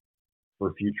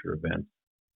for future events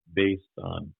based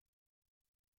on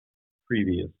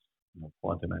previous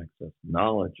quantum access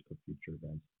knowledge of future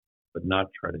events, but not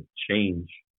try to change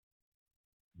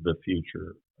the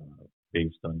future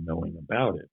based on knowing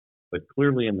about it. But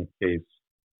clearly, in the case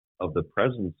of the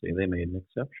presidency, they made an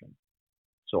exception.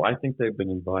 So I think they've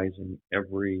been advising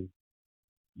every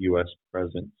U.S.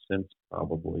 president since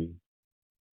probably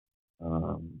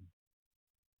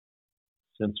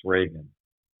since Reagan,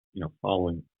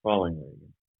 following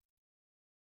Reagan.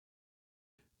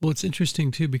 Well, it's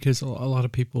interesting too because a lot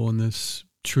of people in this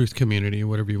truth community, or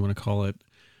whatever you want to call it,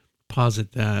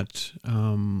 posit that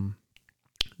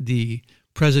the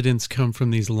presidents come from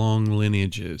these long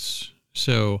lineages.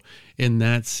 So in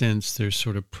that sense, they're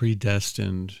sort of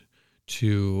predestined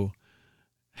to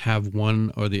have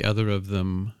one or the other of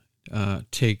them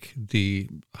take the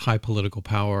highest political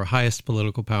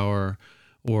power,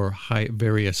 or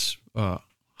various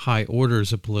high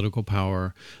orders of political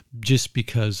power, just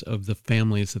because of the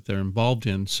families that they're involved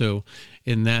in. So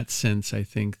in that sense, I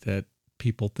think that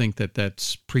people think that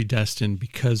that's predestined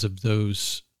because of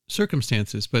those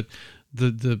circumstances. But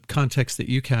the context that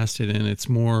you cast it in, it's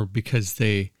more because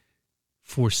they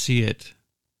foresee it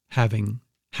having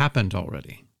happened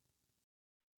already.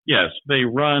 Yes, they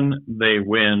run, they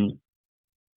win,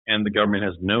 and the government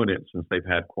has known it since they've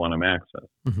had quantum access.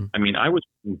 Mm-hmm. I mean, I was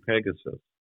in Pegasus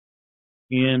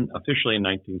officially in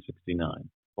 1969,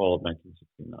 fall of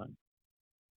 1969,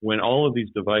 when all of these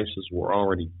devices were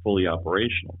already fully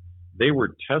operational. They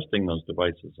were testing those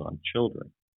devices on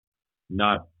children,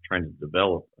 not trying to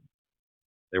develop them.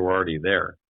 They were already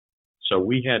there. So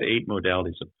we had 8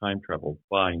 modalities of time travel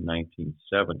by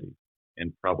 1970,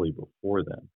 and probably before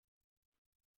then.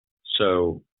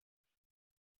 So,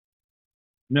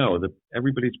 no,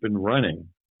 everybody's been running,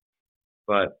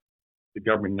 but the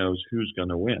government knows who's going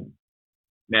to win.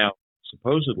 Now,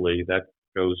 supposedly, that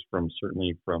goes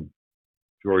certainly from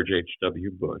George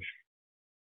H.W. Bush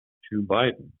to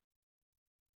Biden.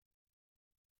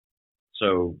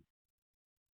 So,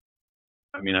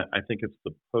 I mean, I think it's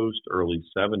the post-early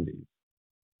 70s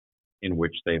in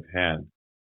which they've had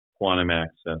quantum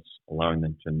access, allowing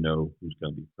them to know who's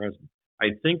going to be president. I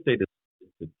think they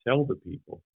decided to tell the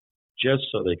people just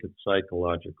so they could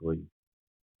psychologically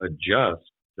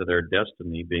adjust to their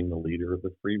destiny being the leader of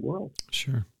the free world.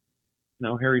 Sure.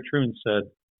 Now, Harry Truman said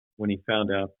when he found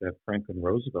out that Franklin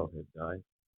Roosevelt had died,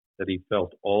 that he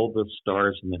felt all the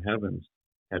stars in the heavens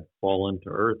had fallen to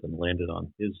earth and landed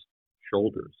on his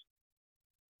shoulders.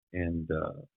 And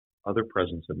other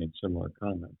presidents have made similar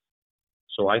comments.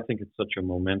 So I think it's such a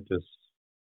momentous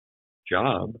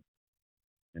job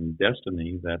and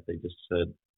destiny that they just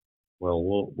said, well,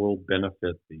 we'll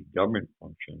benefit the government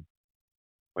function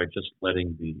by just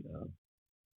letting the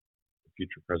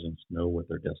future presidents know what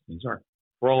their destinies are.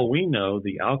 For all we know,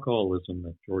 the alcoholism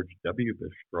that George W.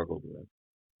 Bush struggled with,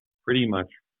 pretty much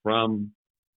from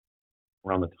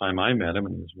around the time I met him,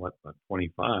 and he was, about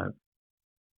 25,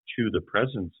 to the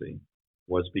presidency,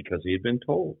 was because he had been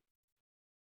told,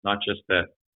 not just that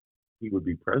he would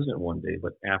be president one day,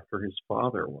 but after his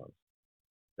father was.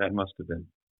 That must have been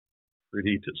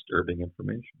pretty disturbing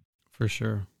information. For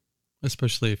sure.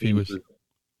 Especially if he was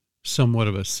somewhat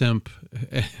of a simp,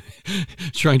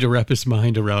 trying to wrap his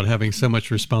mind around having so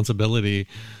much responsibility,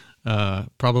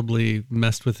 probably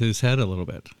messed with his head a little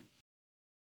bit.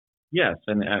 Yes,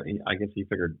 and I guess he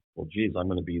figured, well, geez, I'm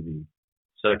going to be the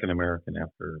second American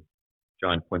after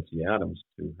John Quincy Adams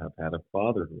to have had a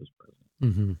father who was president.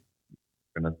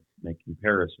 Mm-hmm. Going to make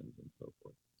comparisons and so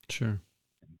forth. Sure.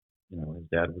 His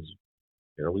dad was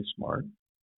fairly smart,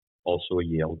 also a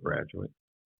Yale graduate.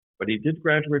 But he did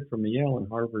graduate from Yale and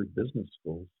Harvard Business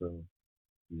School, so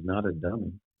he's not a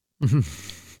dummy.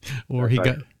 Or he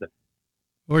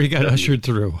got ushered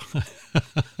through.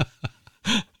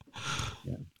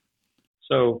 Yeah.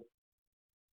 So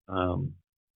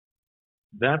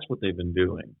that's what they've been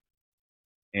doing.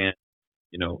 And,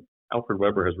 Alfred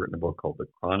Weber has written a book called The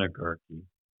Chronogarchy,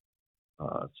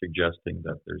 suggesting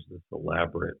that there's this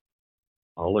elaborate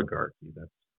oligarchy that's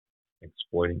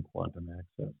exploiting quantum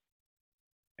access.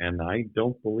 And I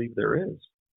don't believe there is.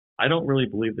 I don't really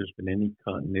believe there's been any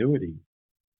continuity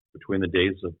between the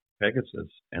days of Pegasus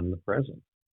and the present.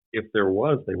 If there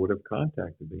was, they would have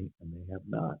contacted me, and they have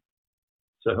not.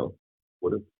 So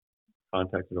would have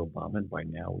contacted Obama, and by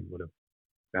now we would have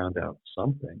found out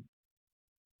something.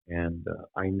 And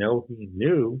I know he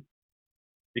knew,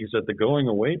 because at the going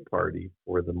away party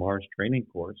for the Mars training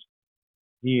course,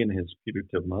 he and his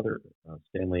putative mother,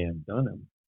 Stanley Ann Dunham,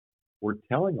 were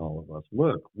telling all of us,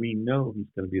 look, we know he's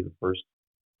going to be the first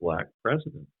black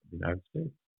president of the United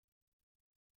States.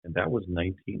 And that was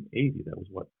 1980. That was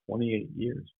what, 28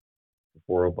 years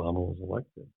before Obama was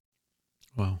elected.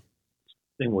 Wow.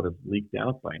 Thing would have leaked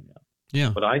out by now.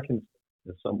 Yeah. But I can,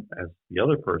 as the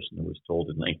other person who was told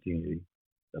in 1980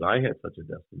 that I had such a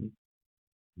destiny,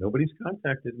 nobody's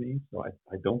contacted me, so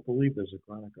I don't believe there's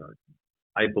a chronogarchy.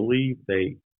 I believe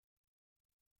the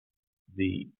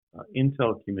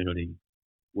intel community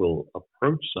will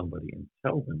approach somebody and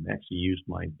tell them, actually used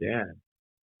my dad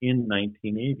in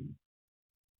 1980.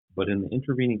 But in the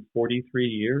intervening 43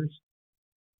 years,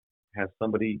 has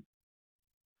somebody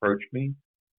approached me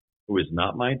who is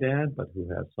not my dad, but who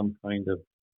has some kind of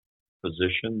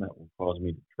position that will cause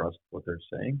me to trust what they're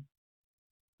saying?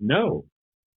 No.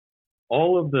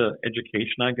 All of the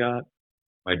education I got,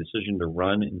 my decision to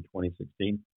run in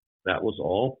 2016, that was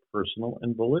all personal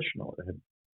and volitional.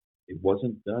 It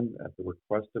wasn't done at the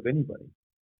request of anybody.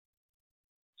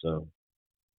 So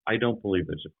I don't believe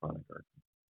there's a chronogarchy.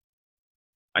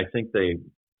 I think they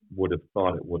would have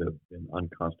thought it would have been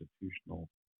unconstitutional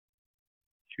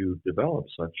to develop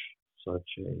such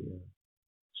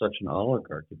an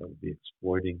oligarchy that would be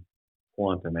exploiting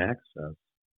quantum access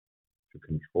to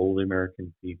control the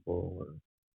American people or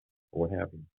what have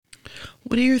you.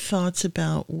 What are your thoughts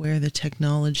about where the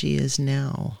technology is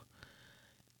now?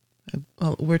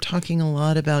 We're talking a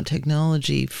lot about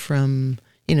technology from,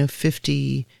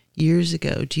 50 years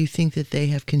ago. Do you think that they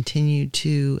have continued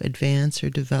to advance or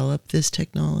develop this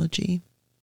technology?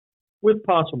 With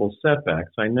possible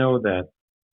setbacks, I know that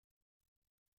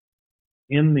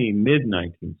in the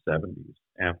mid-1970s,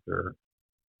 after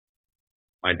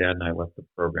my dad and I left the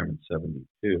program in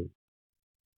 72,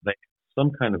 they had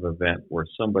some kind of event where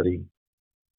somebody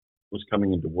was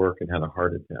coming into work and had a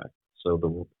heart attack. So the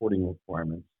reporting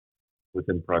requirements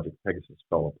within Project Pegasus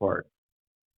fell apart.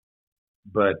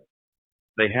 But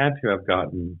they had to have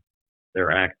gotten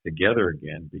their act together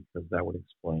again, because that would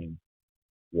explain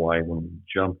why when we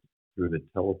jumped through the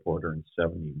teleporter in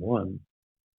 71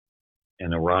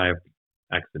 and arrived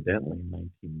accidentally in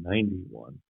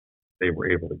 1991, they were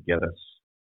able to get us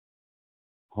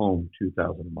home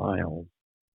 2,000 miles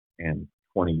and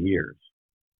 20 years.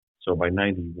 So by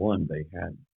 91, they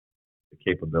had the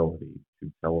capability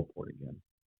to teleport again.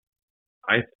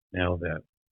 I think now that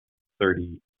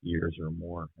 30 years or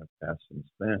more have passed since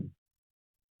then,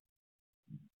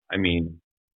 I mean,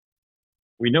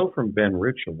 we know from Ben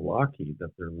Rich of Lockheed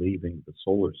that they're leaving the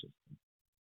solar system.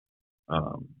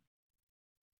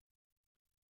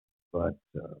 But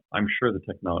I'm sure the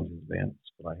technology has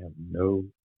advanced, but I have no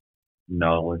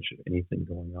knowledge of anything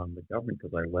going on in the government,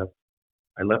 because I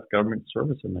left government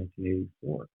service in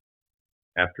 1984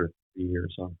 after 3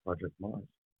 years on Project Mars,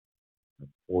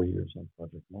 4 years on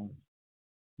Project Mars,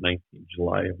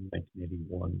 July of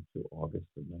 1981 to August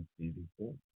of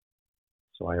 1984.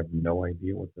 So I have no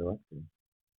idea what they're up to.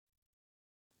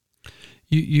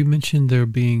 You mentioned there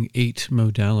being 8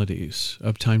 modalities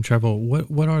of time travel.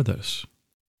 What are those?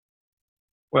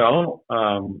 Well,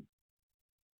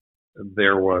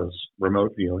 there was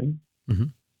remote viewing.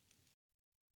 Mm-hmm.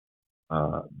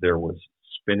 There was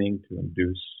spinning to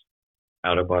induce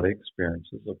out-of-body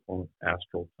experiences, a form of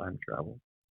astral time travel.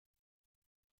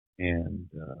 And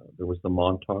there was the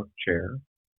Montauk chair,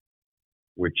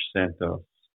 which sent us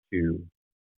to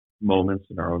moments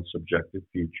in our own subjective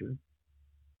future.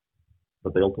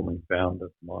 But they ultimately found that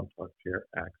the Montauk chair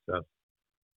accessed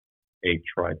a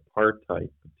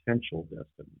tripartite potential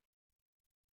destiny.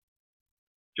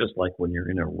 Just like when you're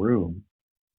in a room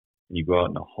and you go out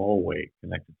in a hallway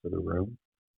connected to the room,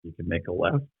 you can make a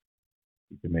left,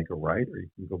 you can make a right, or you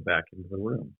can go back into the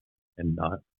room and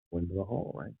not go into the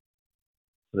hall, right?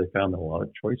 So they found that a lot of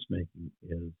choice making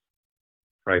is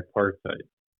tripartite.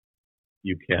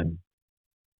 You can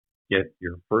get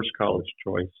your first college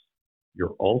choice,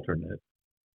 your alternate,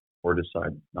 or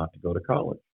decide not to go to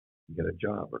college and get a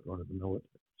job or go to the military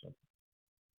or something.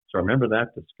 So I remember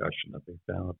that discussion that they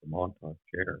found at the Montauk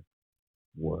chair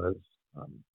was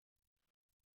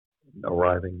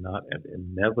arriving not at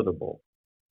inevitable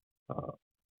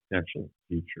potential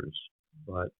futures,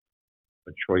 but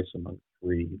a choice among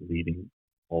 3 leading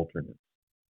alternates.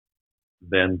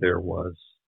 Then there was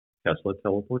Tesla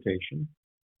teleportation.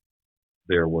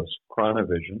 There was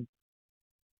chronovision,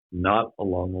 not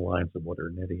along the lines of what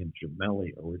Ernetti and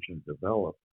Gemelli originally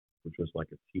developed, which was like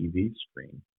a TV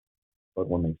screen. But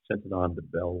when they sent it on to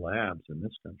Bell Labs in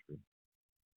this country,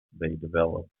 they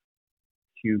developed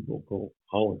cubical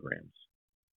holograms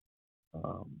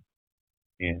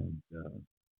and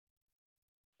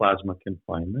plasma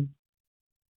confinement.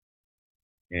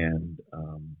 And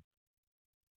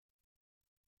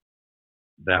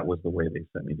that was the way they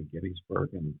sent me to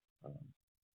Gettysburg. And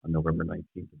on November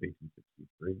 19th of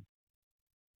 1863.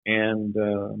 And,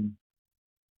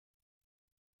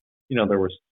 there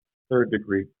was third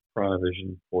degree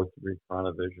chronovision, fourth degree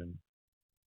chronovision,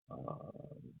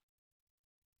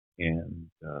 and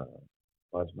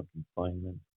plasma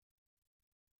confinement,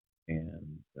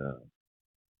 and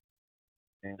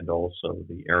also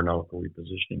the aeronautical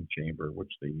repositioning chamber,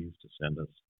 which they used to send us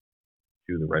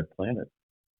to the Red Planet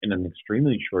in an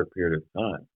extremely short period of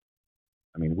time.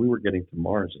 I mean, we were getting to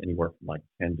Mars anywhere from like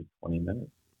 10 to 20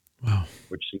 minutes, Wow.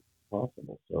 which seems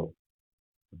possible. So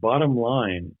the bottom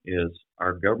line is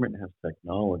our government has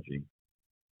technology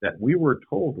that we were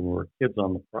told when we were kids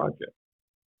on the project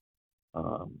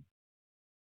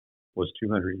was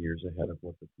 200 years ahead of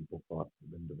what the people thought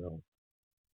had been developed.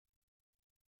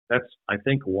 That's, I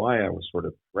think, why I was sort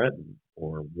of threatened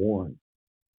or warned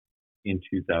in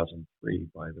 2003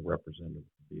 by the representative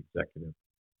of the executive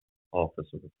office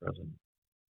of the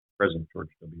President George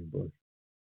W. Bush.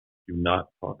 Do not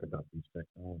talk about these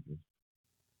technologies.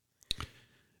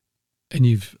 And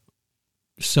you've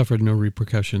suffered no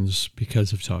repercussions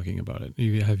because of talking about it.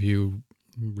 Have you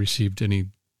received any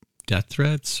death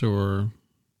threats or?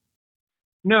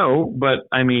 No, but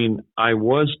I mean, I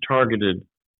was targeted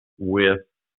with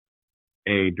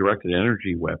a directed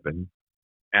energy weapon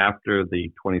after the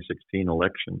 2016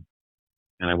 election,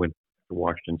 and I went to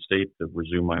Washington State to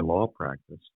resume my law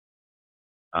practice.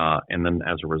 And then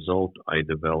as a result, I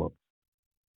developed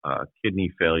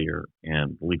kidney failure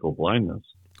and legal blindness.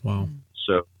 Wow.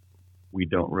 So we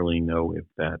don't really know if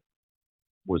that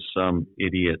was some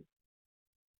idiot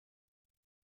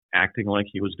acting like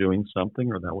he was doing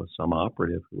something or that was some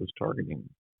operative who was targeting me.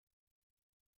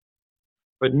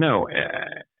 But no,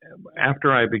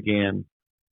 after I began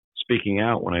speaking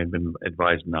out when I had been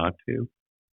advised not to,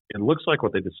 it looks like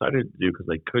what they decided to do, because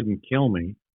they couldn't kill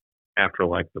me after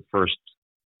like the first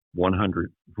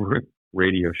 100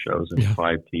 radio shows and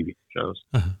 5 TV shows,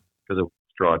 because it would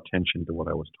draw attention to what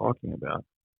I was talking about.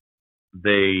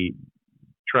 They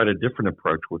tried a different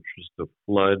approach, which was to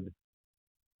flood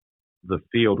the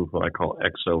field with what I call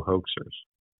exo-hoaxers.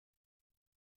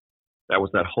 That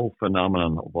was that whole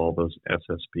phenomenon of all those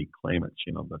SSP claimants,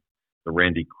 the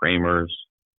Randy Kramers,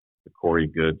 the Corey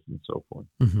Goods, and so forth.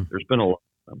 Mm-hmm. There's been a lot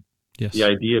of them. Yes. The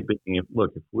idea being,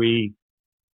 look, if we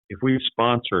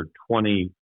sponsor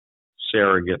 20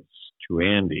 surrogates to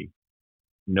Andy,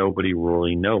 nobody will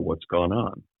really know what's gone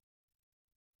on.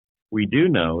 We do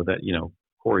know that,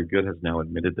 Corey Good has now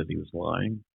admitted that he was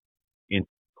lying in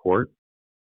court,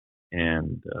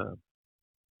 and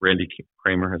Randy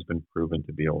Kramer has been proven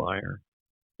to be a liar.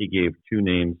 He gave 2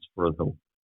 names for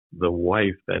the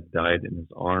wife that died in his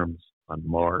arms on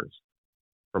Mars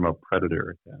from a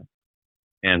predator attack.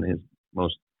 And his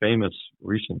most famous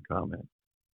recent comment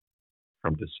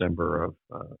from December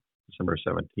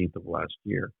 17th of last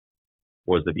year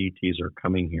was that ETs are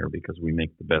coming here because we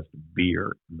make the best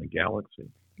beer in the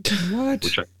galaxy. What?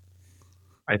 Which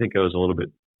I think goes a little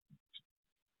bit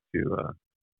to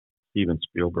Steven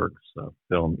Spielberg's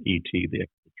film E.T. the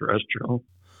Extraterrestrial,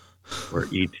 where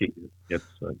E.T. gets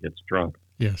drunk.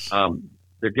 Yes.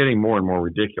 They're getting more and more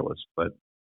ridiculous, but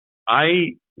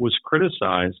I was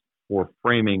criticized for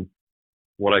framing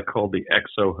what I call the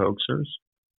exo-hoaxers.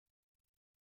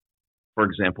 For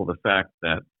example, the fact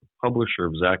that the publisher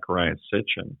of Zachariah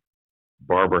Sitchin,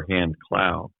 Barbara Hand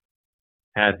Clow,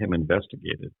 had him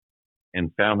investigated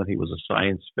and found that he was a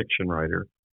science fiction writer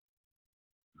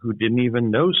who didn't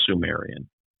even know Sumerian.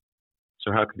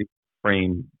 So how could he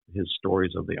frame his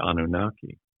stories of the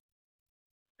Anunnaki?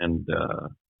 And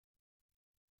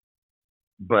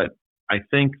but I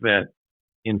think that,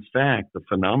 in fact, the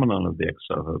phenomenon of the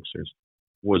exo-hoaxers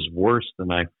was worse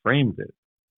than I framed it.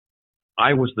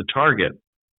 I was the target,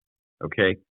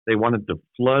 okay? They wanted to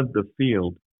flood the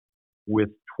field with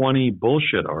 20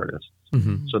 bullshit artists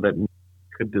so that no one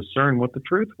could discern what the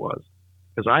truth was.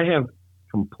 Because I have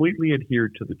completely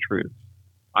adhered to the truth.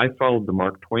 I followed the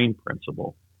Mark Twain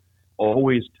principle.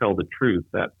 Always tell the truth.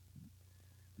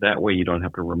 That way you don't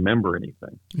have to remember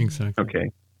anything. Exactly.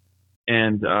 Okay.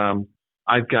 And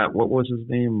I've got, what was his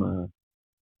name?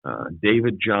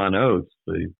 David John Oates,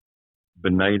 the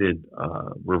benighted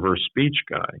reverse speech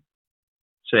guy,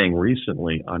 saying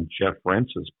recently on Jeff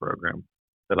Rentz's program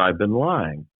that I've been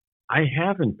lying. I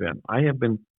haven't been. I have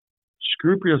been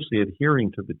scrupulously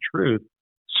adhering to the truth,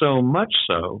 so much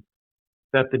so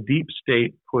that the deep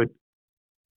state put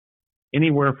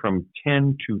anywhere from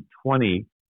 10 to 20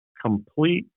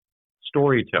 complete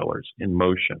storytellers in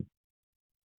motion,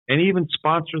 and even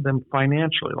sponsor them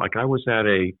financially. Like I was at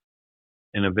an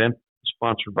event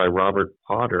sponsored by Robert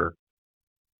Potter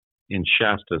in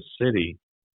Shasta City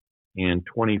in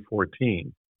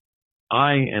 2014,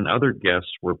 I and other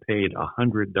guests were paid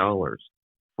 $100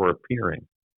 for appearing.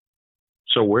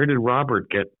 So where did Robert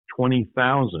get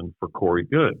 $20,000 for Corey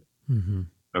Good? Mm-hmm.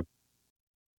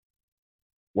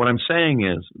 What I'm saying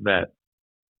is that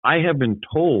I have been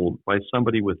told by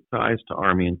somebody with ties to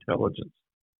Army intelligence,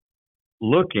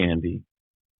 look, Andy,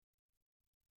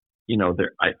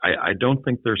 I don't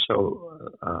think they're so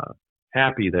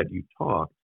happy that you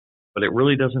talked, but it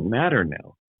really doesn't matter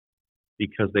now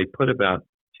because they put about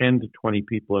 10 to 20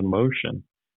 people in motion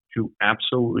to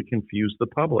absolutely confuse the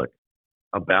public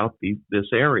about this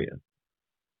area.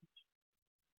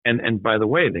 And by the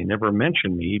way, they never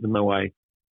mentioned me, even though I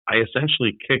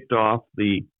essentially kicked off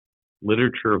the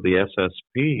literature of the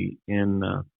SSP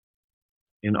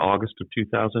in August of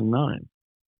 2009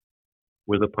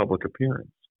 with a public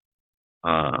appearance.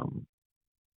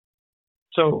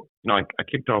 So I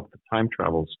kicked off the time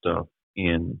travel stuff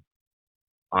in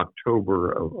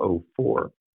October of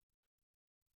 2004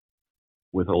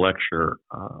 with a lecture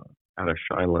at a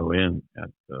Shiloh Inn at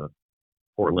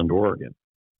Portland, Oregon.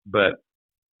 But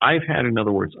I've had, in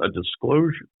other words, a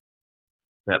disclosure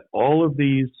that all of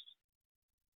these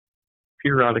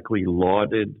periodically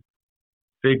lauded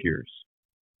figures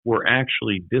were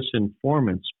actually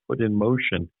disinformants put in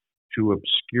motion to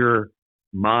obscure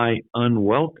my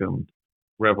unwelcomed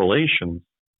revelations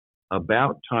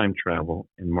about time travel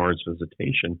and Mars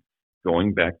visitation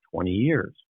going back 20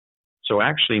 years. So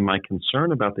actually, my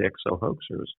concern about the XO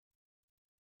hoaxers,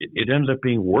 it ended up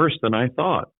being worse than I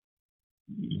thought.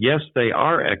 Yes, they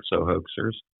are XO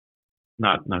hoaxers,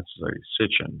 not necessarily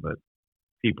Sitchin, but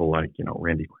people like,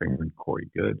 Randy Kramer and Corey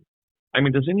Good. I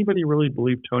mean, does anybody really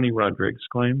believe Tony Rodriguez's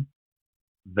claim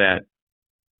that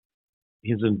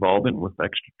his involvement with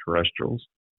extraterrestrials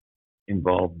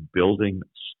involved building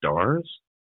stars?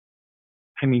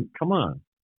 I mean, come on.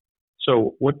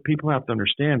 So what people have to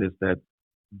understand is that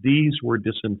these were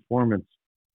disinformants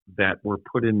that were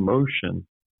put in motion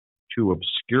to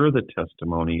obscure the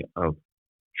testimony of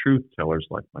truth tellers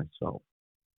like myself.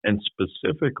 And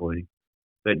specifically,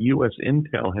 that U.S.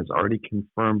 Intel has already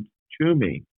confirmed to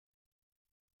me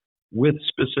with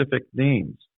specific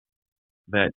names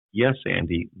that, yes,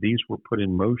 Andy, these were put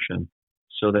in motion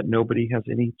so that nobody has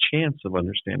any chance of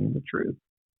understanding the truth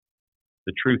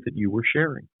that you were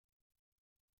sharing.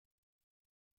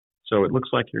 So it looks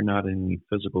like you're not in any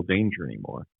physical danger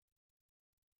anymore.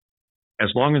 As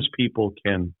long as people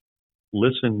can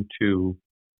listen to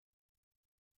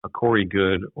a Corey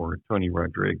Good or a Tony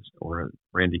Rodriguez or a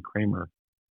Randy Kramer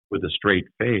with a straight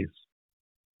face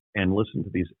and listen to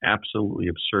these absolutely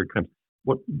absurd claims.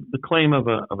 What the claim of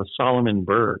a Solomon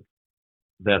Berg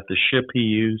that the ship he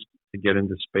used to get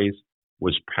into space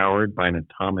was powered by an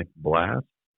atomic blast,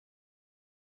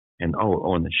 and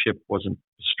and the ship wasn't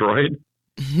destroyed,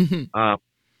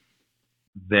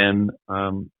 then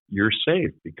you're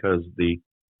safe because the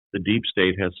deep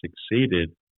state has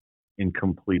succeeded in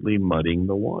completely muddying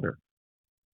the water,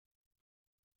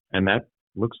 and that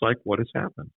looks like what has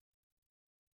happened.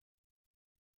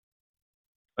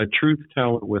 A truth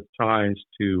teller with ties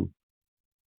to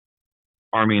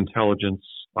Army intelligence,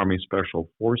 Army Special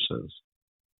Forces,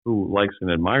 who likes and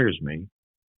admires me,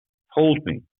 told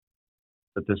me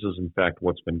that this is in fact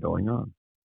what's been going on.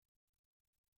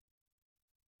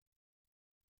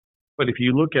 But if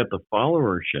you look at the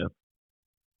followership,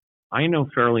 I know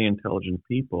fairly intelligent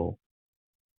people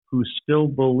who still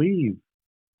believe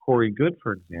Corey Good,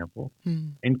 for example,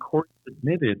 and Corey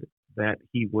admitted that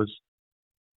he was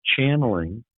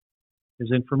channeling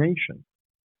his information.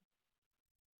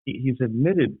 He's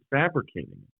admitted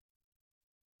fabricating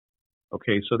it.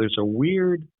 Okay, so there's a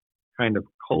weird kind of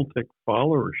cultic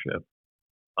followership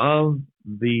of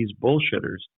these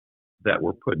bullshitters that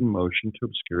were put in motion to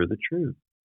obscure the truth.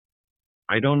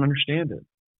 I don't understand it.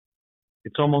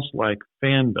 It's almost like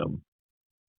fandom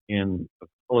in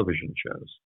television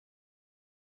shows.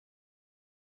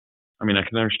 I mean, I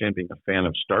can understand being a fan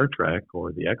of Star Trek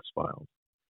or the X-Files,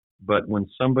 but when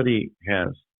somebody has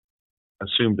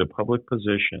assumed a public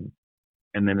position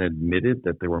and then admitted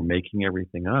that they were making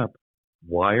everything up,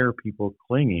 why are people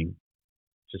clinging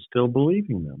to still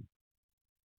believing them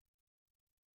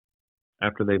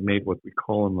after they've made what we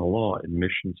call in the law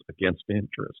admissions against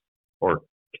interest or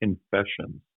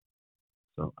confessions?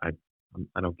 So I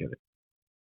don't get it.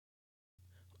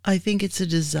 I think it's a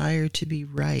desire to be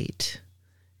right.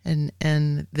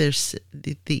 And there's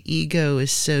the ego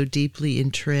is so deeply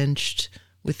entrenched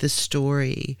with the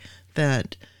story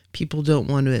that people don't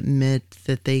want to admit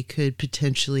that they could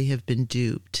potentially have been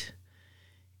duped.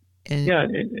 And yeah,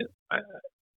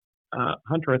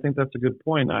 Hunter, I think that's a good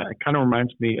point. It kind of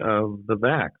reminds me of the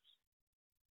vax.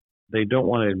 they don't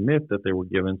want to admit that they were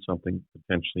given something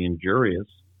potentially injurious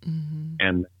Mm-hmm.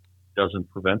 and doesn't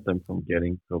prevent them from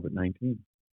getting COVID-19.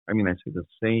 I mean, I see the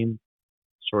same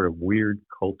sort of weird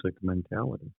cultic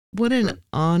mentality. What an Sure.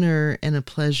 honor and a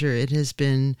pleasure it has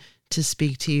been to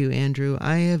speak to you, Andrew.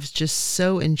 I have just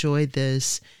so enjoyed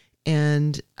this.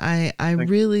 And I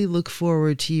really look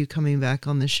forward to you coming back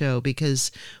on the show,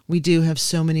 because we do have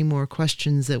so many more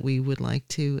questions that we would like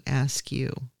to ask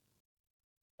you.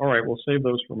 All right, we'll save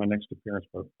those for my next appearance,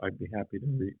 but I'd be happy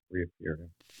to reappear.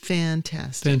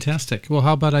 Fantastic. Fantastic. Well,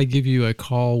 how about I give you a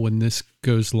call when this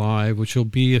goes live, which will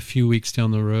be a few weeks down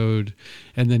the road,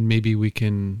 and then maybe we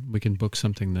can book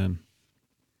something then.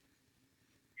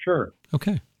 Sure.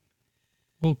 Okay.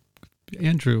 Well,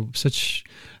 Andrew, such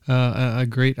a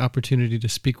great opportunity to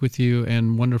speak with you,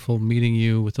 and wonderful meeting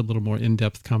you with a little more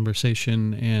in-depth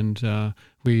conversation. And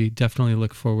we definitely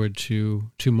look forward to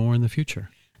more in the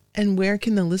future. And where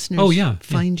can the listeners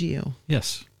find you?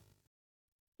 Yes.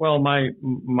 Well,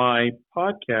 my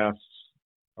podcasts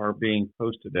are being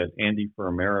posted at Andy for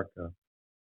America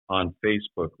on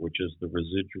Facebook, which is the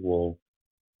residual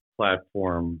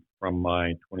platform from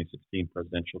my 2016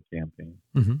 presidential campaign.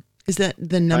 Mm-hmm. Is that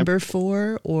the number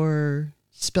 4 or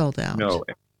spelled out? No,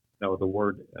 the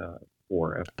word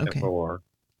 4, F-O-R.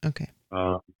 Okay.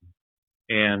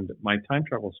 And my time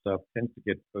travel stuff tends to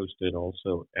get posted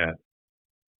also at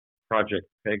Project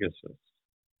Pegasus,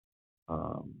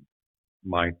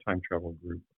 my time travel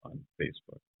group on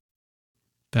Facebook.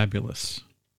 Fabulous.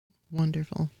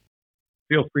 Wonderful.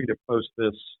 Feel free to post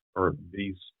this or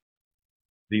these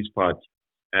podcasts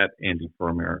at Andy for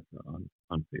America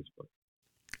on Facebook.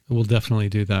 We'll definitely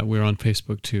do that. We're on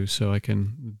Facebook too, so we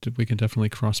can definitely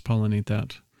cross-pollinate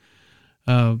that.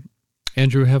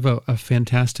 Andrew, have a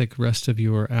fantastic rest of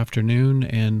your afternoon,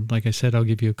 and like I said, I'll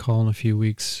give you a call in a few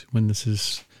weeks when this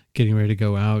is getting ready to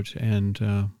go out,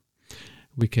 and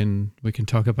we can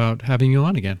talk about having you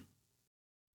on again.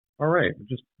 All right,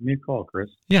 just give me a call, Chris.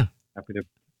 Yeah, happy to.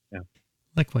 Yeah,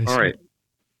 likewise. All right.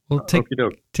 Well, take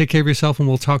care of yourself, and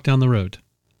we'll talk down the road.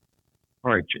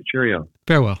 All right, cheerio.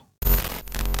 Farewell.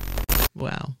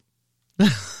 Wow.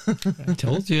 I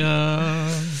told you.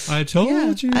 I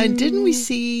told you. Didn't we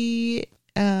see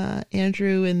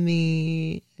Andrew in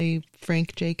a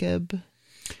Frank Jacob?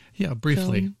 Yeah,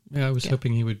 briefly. Film? Yeah, I was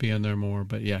hoping he would be in there more,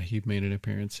 but yeah, he made an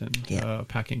appearance in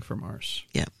Packing for Mars.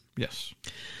 Yeah. Yes.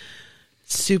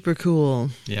 Super cool.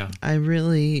 Yeah. I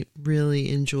really,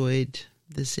 really enjoyed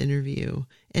this interview.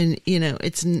 And,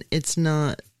 it's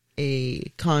not a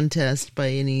contest by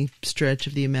any stretch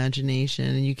of the imagination,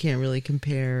 and you can't really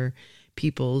compare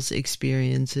people's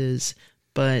experiences,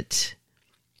 but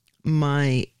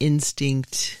my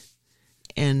instinct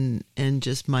and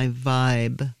just my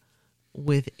vibe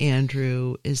with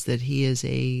Andrew is that he is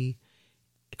a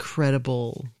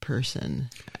credible person.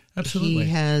 Absolutely. He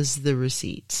has the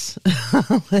receipts.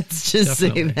 Let's just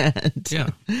Definitely. say that. Yeah.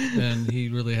 And he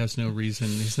really has no reason.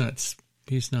 He's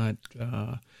not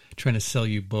trying to sell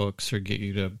you books or get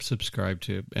you to subscribe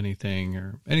to anything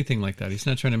or anything like that. He's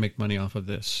not trying to make money off of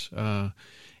this.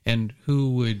 And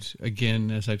who would,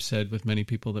 again, as I've said with many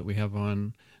people that we have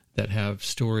on that have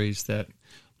stories that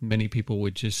many people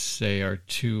would just say are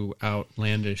too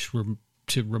outlandish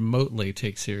to remotely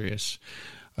take serious.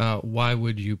 Why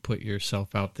would you put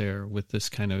yourself out there with this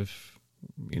kind of,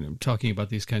 talking about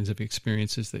these kinds of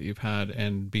experiences that you've had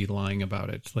and be lying about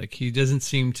it? Like, he doesn't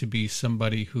seem to be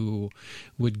somebody who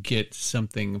would get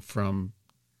something from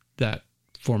that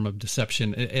form of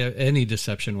deception, any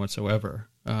deception whatsoever.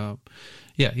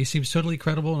 He seems totally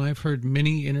credible, and I've heard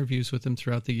many interviews with him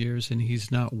throughout the years, and he's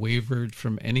not wavered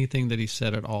from anything that he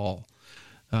said at all.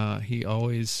 He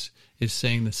always is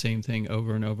saying the same thing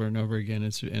over and over and over again,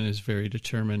 and is very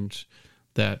determined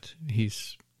that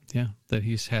he's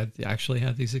actually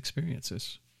had these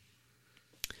experiences.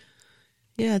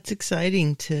 Yeah, it's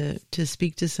exciting to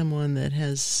speak to someone that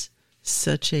has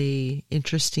such a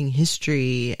interesting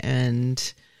history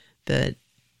and that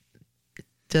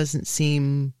doesn't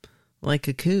seem like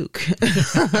a kook. He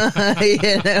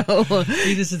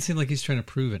doesn't seem like he's trying to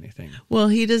prove anything. Well,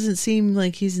 he doesn't seem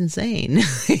like he's insane.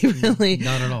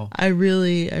 Not at all. I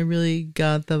really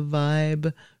got the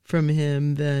vibe from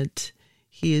him that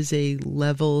he is a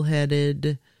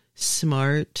level-headed,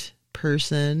 smart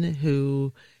person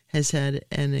who has had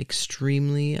an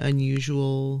extremely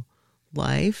unusual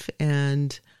life,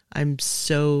 and I'm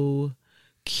so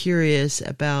curious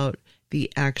about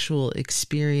the actual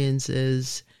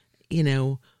experiences.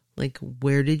 Like,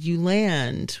 where did you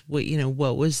land? What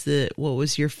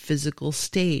was your physical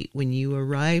state when you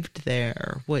arrived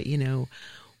there?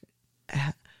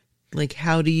 Like,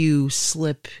 how do you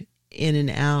slip in and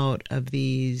out of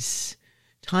these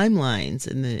timelines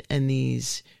and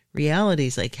these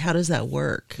realities. Like, how does that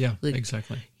work? Yeah, like,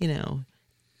 exactly.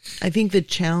 I think the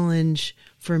challenge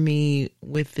for me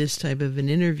with this type of an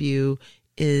interview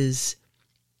is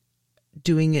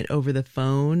doing it over the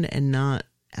phone and not.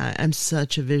 I'm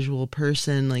such a visual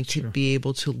person. Like, Sure. to be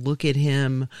able to look at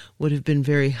him would have been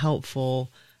very helpful.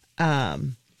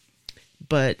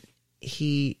 But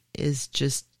he is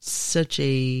just such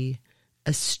a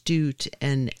astute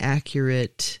and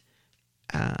accurate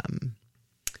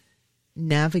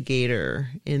navigator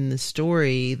in the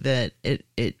story that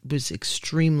it was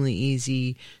extremely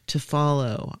easy to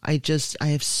follow. I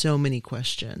have so many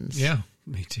questions. Yeah,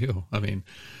 me too. I mean,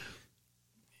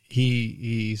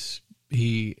 he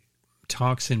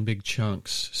talks in big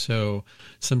chunks, so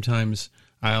sometimes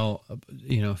a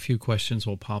few questions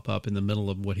will pop up in the middle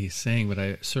of what he's saying, but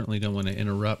I certainly don't want to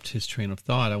interrupt his train of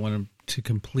thought. I want him to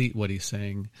complete what he's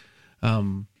saying.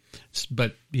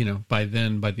 But, by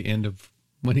the end of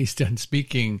when he's done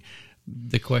speaking,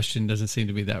 the question doesn't seem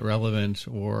to be that relevant,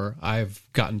 or I've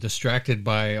gotten distracted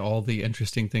by all the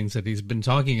interesting things that he's been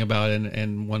talking about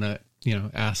and want to,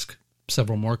 ask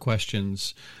several more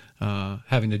questions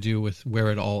having to do with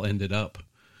where it all ended up.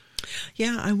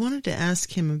 Yeah, I wanted to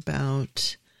ask him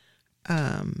about,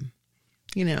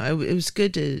 it was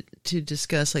good to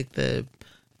discuss like the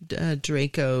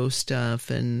Draco stuff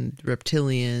and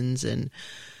reptilians and,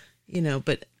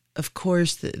 but of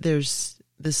course there's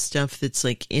this stuff that's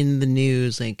like in the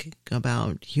news, like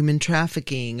about human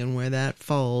trafficking and where that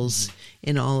falls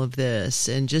in all of this,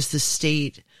 and just the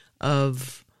state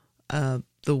of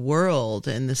the world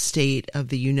and the state of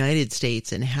the United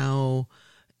States, and how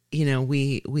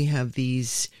we have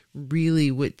these really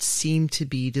what seem to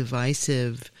be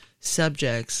divisive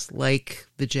subjects like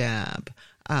the jab,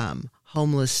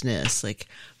 homelessness,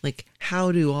 like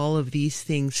how do all of these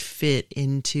things fit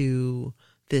into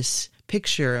this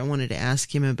picture? I wanted to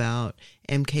ask him about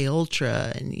MK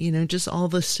Ultra and just all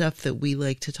the stuff that we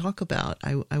like to talk about.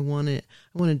 I want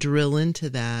to drill into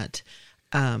that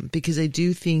because I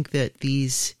do think that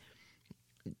these,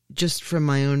 just from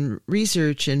my own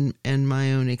research and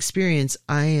my own experience,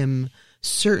 I am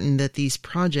certain that these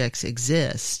projects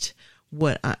exist.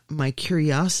 What my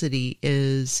curiosity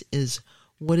is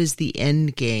what is the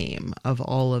end game of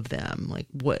all of them?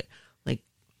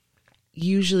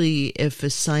 Usually if a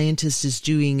scientist is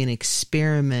doing an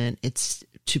experiment, it's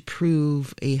to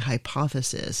prove a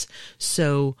hypothesis.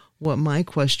 So what my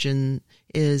question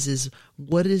is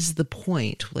what is the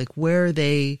point? Like, where's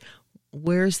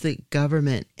the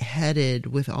government headed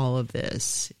with all of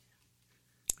this?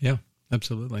 Yeah,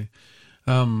 absolutely.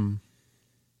 Dang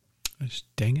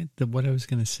it, what I was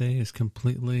going to say is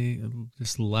completely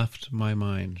just left my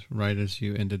mind right as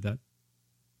you ended that.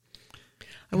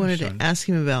 I wanted to ask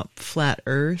him about flat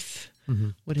Earth. Mm-hmm.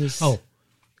 What is? Oh,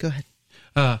 go ahead.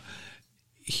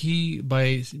 He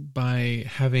by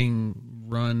having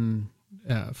run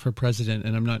for president,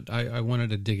 and I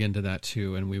wanted to dig into that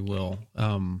too, and we will.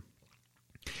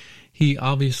 He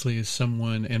obviously is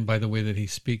someone, and by the way that he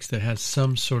speaks, that has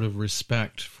some sort of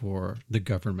respect for the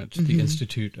government, the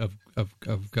Institute of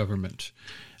Government,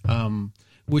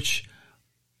 which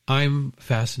I'm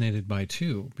fascinated by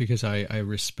too, because I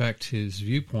respect his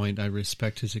viewpoint, I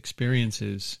respect his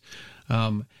experiences,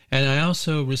 and I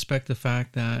also respect the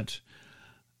fact that,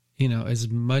 as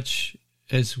much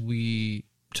as we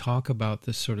talk about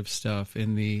this sort of stuff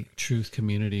in the truth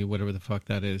community, whatever the fuck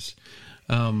that is,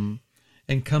 and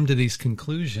come to these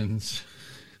conclusions,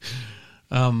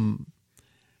 I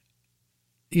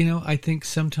think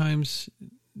sometimes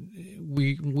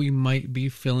we might be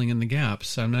filling in the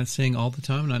gaps. I'm not saying all the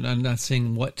time. I'm not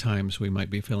saying what times we might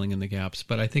be filling in the gaps,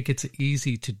 but I think it's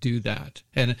easy to do that.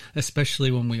 And especially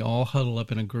when we all huddle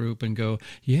up in a group and go,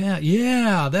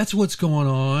 yeah, that's what's going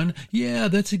on. Yeah,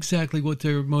 that's exactly what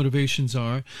their motivations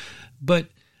are. But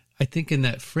I think in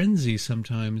that frenzy,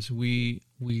 sometimes we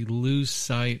lose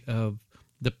sight of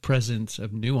the presence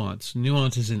of nuance.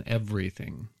 Nuance is in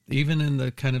everything, even in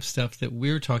the kind of stuff that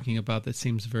we're talking about that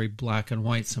seems very black and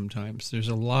white sometimes. There's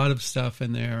a lot of stuff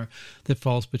in there that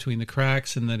falls between the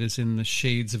cracks and that is in the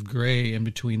shades of gray in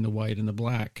between the white and the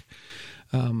black.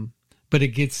 But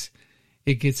it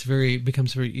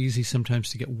becomes very easy sometimes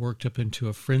to get worked up into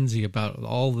a frenzy about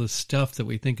all the stuff that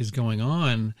we think is going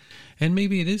on. And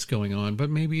maybe it is going on, but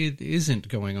maybe it isn't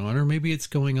going on, or maybe it's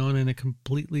going on in a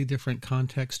completely different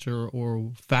context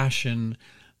or fashion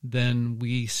than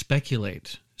we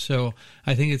speculate. So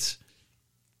I think it's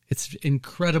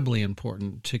incredibly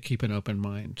important to keep an open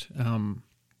mind.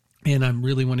 And I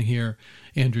really want to hear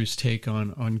Andrew's take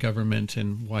on government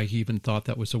and why he even thought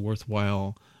that was a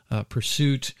worthwhile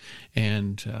pursuit,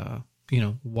 and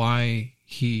why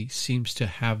he seems to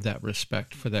have that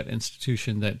respect for that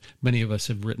institution that many of us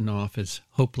have written off as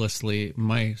hopelessly,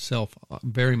 myself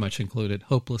very much included,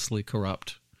 hopelessly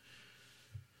corrupt.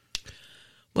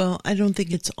 Well, I don't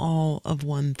think it's all of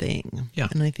one thing. Yeah.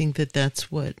 And I think that that's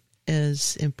what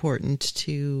is important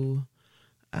to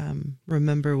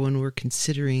remember when we're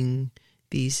considering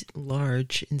these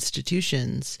large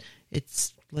institutions.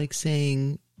 It's like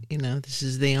saying, this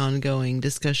is the ongoing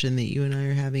discussion that you and I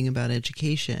are having about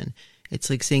education. It's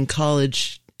like saying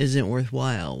college isn't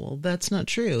worthwhile. Well, that's not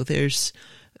true. There's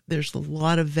a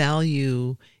lot of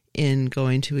value in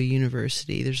going to a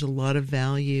university. There's a lot of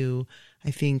value,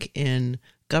 I think, in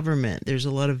government. There's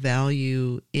a lot of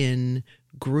value in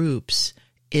groups.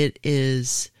 It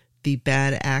is the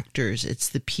bad actors. It's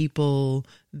the people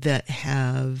that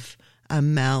have a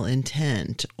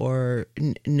malintent or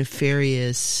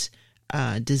nefarious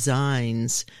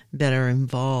designs that are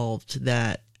involved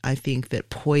that I think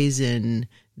that poison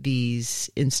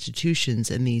these institutions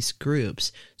and these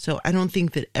groups. So I don't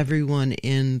think that everyone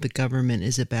in the government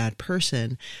is a bad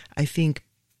person. I think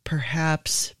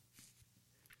perhaps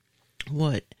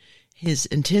what his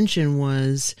intention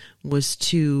was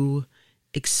to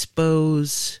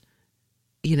expose,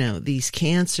 these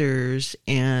cancers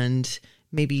and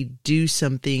maybe do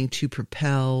something to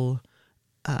propel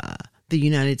the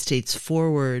United States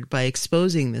forward by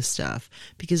exposing this stuff.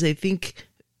 Because I think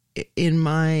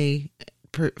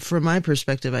from my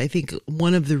perspective, I think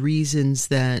one of the reasons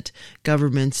that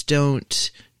governments don't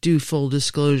do full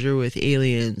disclosure with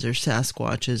aliens or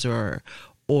Sasquatches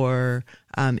or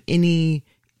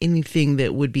anything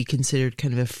that would be considered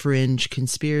kind of a fringe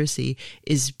conspiracy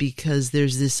is because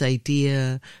there's this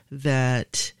idea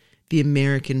that the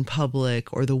American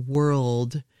public or the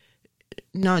world,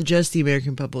 not just the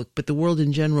American public, but the world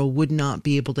in general, would not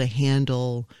be able to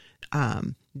handle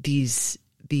these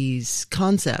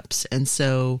concepts. And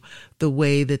so the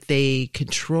way that they keep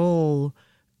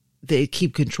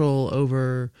control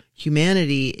over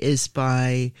humanity is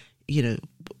by,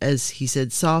 as he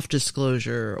said, soft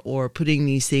disclosure, or putting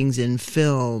these things in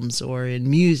films or in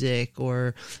music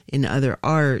or in other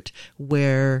art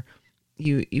where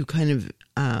you kind of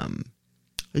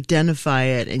identify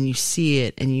it and you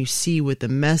see what the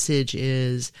message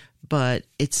is, but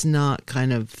it's not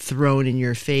kind of thrown in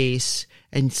your face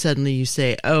and suddenly you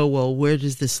say, oh, well, where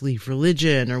does this leave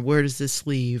religion or where does this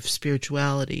leave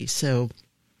spirituality? So,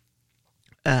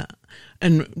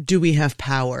 and do we have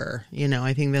power?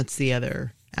 I think that's the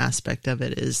other aspect of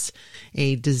it, is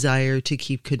a desire to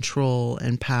keep control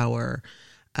and power,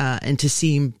 and to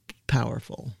seem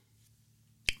powerful.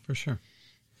 For sure.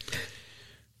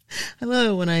 I love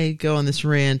it when I go on this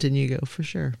rant and you go, for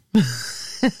sure.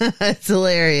 It's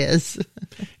hilarious.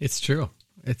 It's true.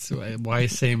 It's why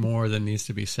say more than needs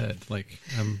to be said. Like,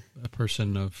 I'm a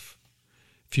person of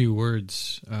few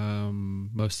words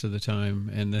most of the time,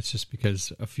 and that's just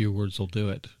because a few words will do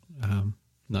it,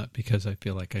 not because I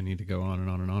feel like I need to go on and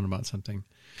on and on about something.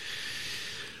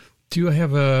 Do I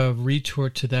have a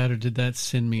retort to that, or did that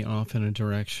send me off in a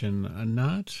direction?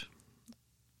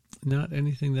 Not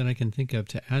anything that I can think of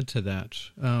to add to that.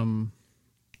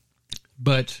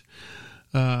 But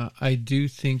I do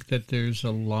think that there's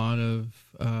a lot of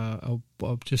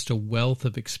just a wealth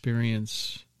of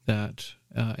experience that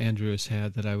Andrew has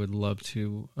had that I would love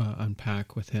to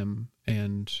unpack with him,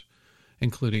 and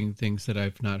including things that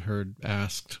I've not heard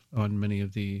asked on many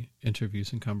of the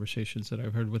interviews and conversations that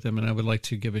I've heard with him. And I would like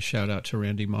to give a shout out to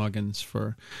Randy Moggins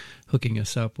for hooking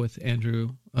us up with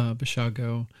Andrew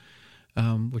Basiago,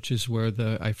 which is where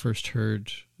I first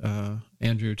heard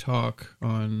Andrew talk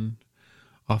on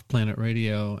Off-Planet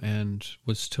Radio and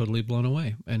was totally blown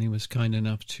away. And he was kind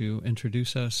enough to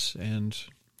introduce us. And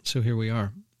so here we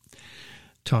are,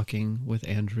 talking with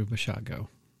Andrew Basiago.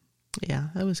 Yeah,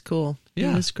 that was cool.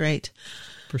 Yeah. It was great.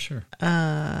 For sure.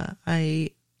 I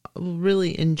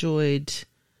really enjoyed,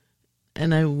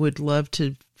 and I would love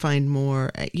to find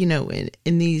more, in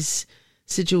these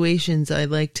situations, I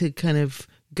like to kind of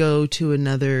go into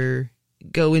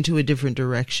a different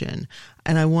direction.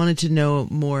 And I wanted to know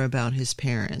more about his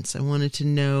parents. I wanted to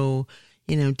know,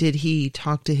 did he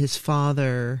talk to his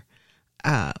father?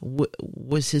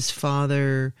 Was his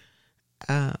father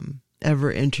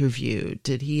ever interviewed?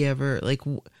 Did he ever,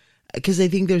 because I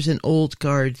think there's an old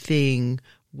guard thing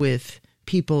with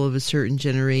people of a certain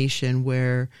generation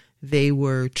where they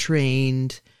were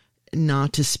trained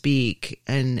not to speak,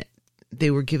 and they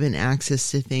were given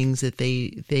access to things that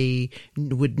they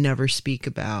would never speak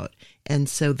about. And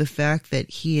so the fact that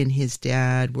he and his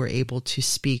dad were able to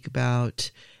speak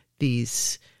about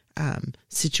these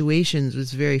situations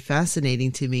was very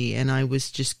fascinating to me. And I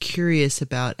was just curious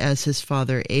about, as his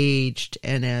father aged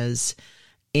and as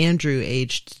Andrew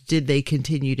aged, did they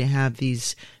continue to have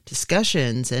these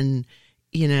discussions? And,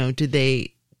 did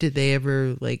they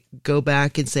ever like go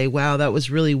back and say, wow, that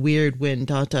was really weird when ...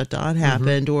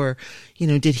 happened? Or,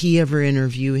 did he ever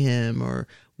interview him, or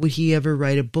would he ever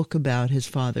write a book about his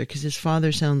father? Because his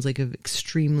father sounds like an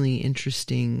extremely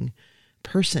interesting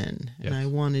person. Yes. And I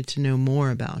wanted to know more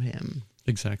about him.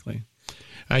 Exactly.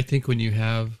 I think when you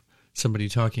have somebody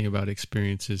talking about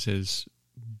experiences as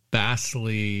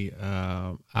vastly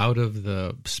out of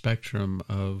the spectrum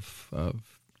of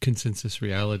consensus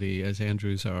reality as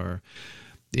Andrews are,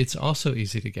 it's also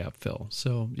easy to gap fill.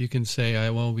 So you can say,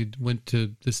 we went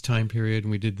to this time period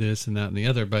and we did this and that and the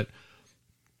other, but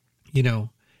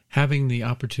having the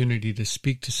opportunity to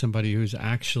speak to somebody who's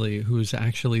actually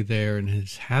there and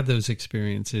has had those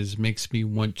experiences makes me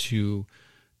want to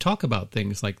talk about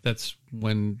things. Like that's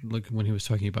when he was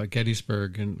talking about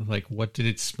Gettysburg and like, what did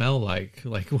it smell like?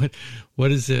 Like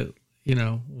what is it?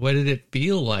 What did it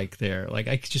feel like there? Like,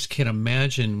 I just can't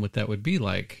imagine what that would be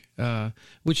like,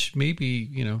 which maybe,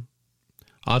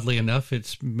 oddly enough,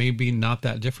 it's maybe not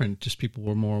that different. Just people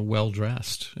were more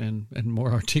well-dressed and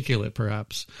more articulate,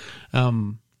 perhaps.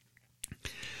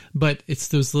 But it's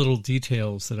those little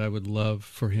details that I would love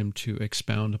for him to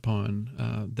expound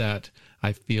upon that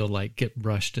I feel like get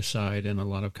brushed aside in a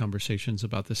lot of conversations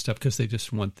about this stuff because they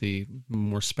just want the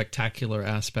more spectacular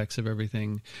aspects of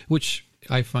everything, which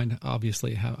I find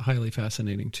obviously highly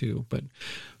fascinating too. But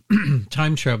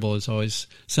time travel is always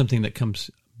something that comes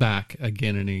back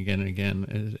again and again and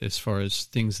again as far as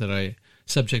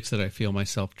subjects that I feel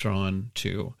myself drawn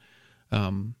to.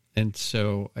 And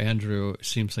so Andrew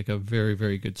seems like a very,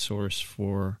 very good source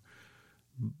for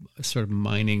sort of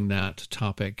mining that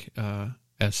topic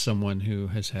as someone who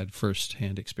has had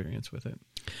firsthand experience with it.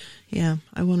 Yeah,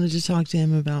 I wanted to talk to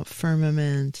him about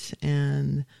firmament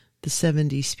and the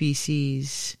 70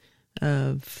 species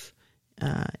of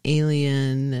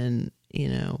alien, and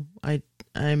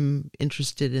I'm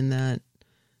interested in that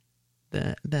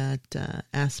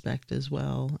aspect as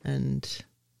well, and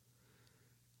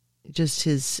just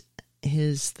his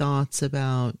thoughts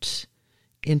about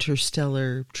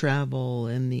interstellar travel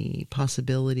and the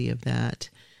possibility of that.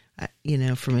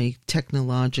 From a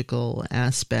technological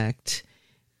aspect,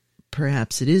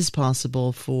 perhaps it is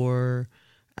possible for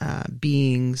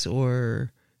beings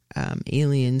or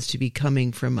aliens to be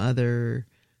coming from other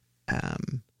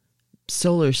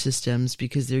solar systems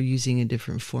because they're using a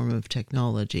different form of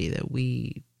technology that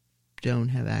we don't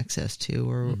have access to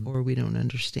or we don't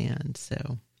understand.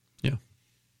 So, yeah.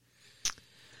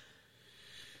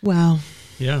 Wow.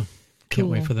 Yeah. Can't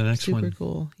wait for the next Super one. Super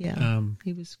cool. Yeah.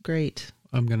 He was great.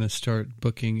 I'm going to start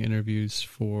booking interviews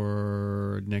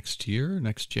for next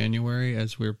January,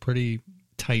 as we're pretty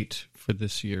tight for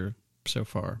this year so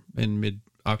far. In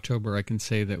mid-October, I can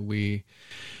say that we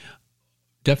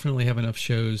definitely have enough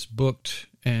shows booked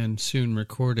and soon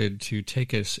recorded to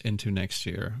take us into next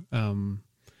year.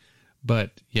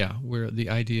 But yeah, the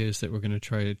idea is that we're going to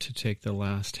try to take the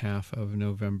last half of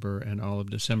November and all of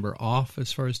December off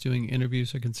as far as doing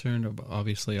interviews are concerned.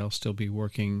 Obviously, I'll still be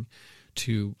working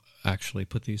to actually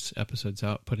put these episodes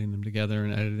out, putting them together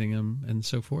and editing them and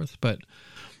so forth. But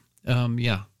I'm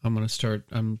going to start,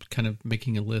 I'm kind of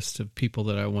making a list of people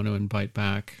that I want to invite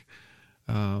back.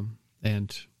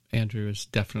 And Andrew is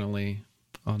definitely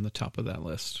on the top of that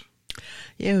list.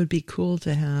 Yeah, it would be cool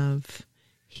to have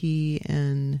he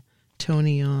and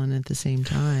Tony on at the same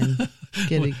time.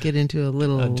 Get into a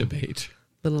little debate,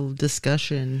 little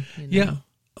discussion. Yeah.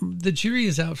 The jury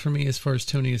is out for me as far as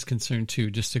Tony is concerned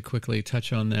too, just to quickly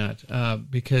touch on that,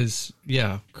 because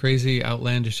crazy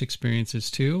outlandish experiences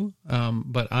too.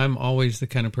 But I'm always the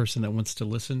kind of person that wants to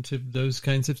listen to those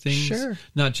kinds of things, sure.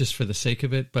 Not just for the sake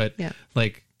of it, but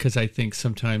because I think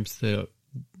sometimes the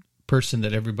person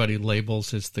that everybody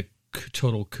labels as the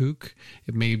total kook,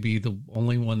 it may be the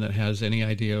only one that has any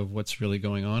idea of what's really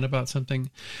going on about something.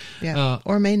 Yeah.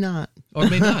 Or may not. Or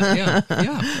may not. Yeah.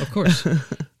 Yeah, of course.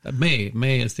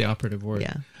 May is the operative word.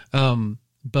 Yeah.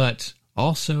 But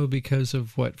also because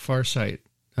of what Farsight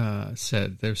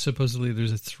said, there's a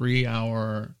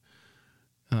 3-hour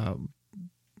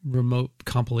remote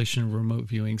compilation of remote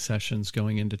viewing sessions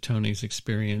going into Tony's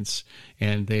experience,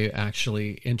 and they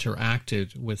actually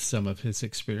interacted with some of his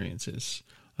experiences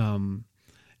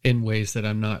in ways that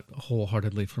I'm not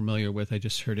wholeheartedly familiar with. I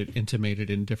just heard it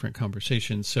intimated in different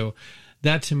conversations. So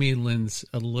that to me lends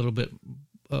a little bit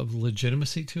of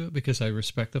legitimacy to it, because I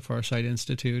respect the Farsight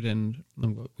Institute and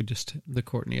the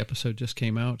Courtney episode just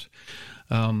came out,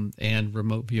 and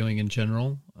remote viewing in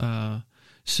general.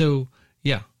 So,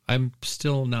 yeah, I'm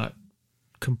still not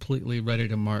completely ready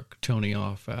to mark Tony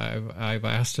off. I've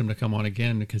asked him to come on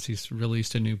again because he's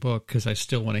released a new book, because I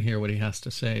still want to hear what he has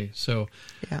to say. So,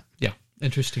 yeah,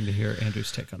 interesting to hear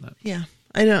Andrew's take on that. Yeah.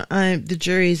 The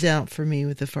jury's out for me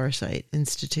with the Farsight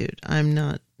Institute. I'm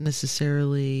not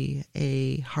necessarily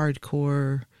a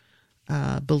hardcore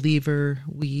believer.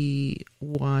 We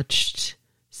watched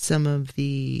some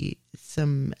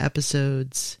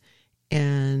episodes,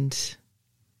 and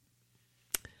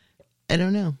I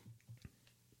don't know.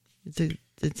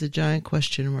 It's a giant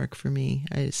question mark for me.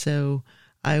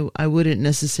 I wouldn't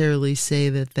necessarily say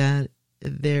that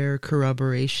their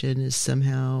corroboration is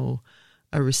somehow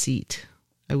a receipt.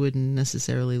 I wouldn't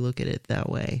necessarily look at it that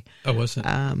way. I wasn't.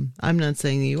 I'm not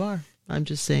saying that you are. I'm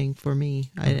just saying for me,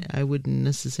 I wouldn't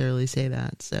necessarily say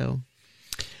that. So,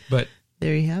 but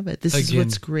there you have it. This is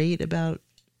what's great about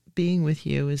being with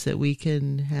you, is that we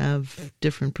can have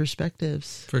different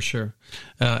perspectives. For sure.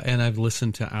 And I've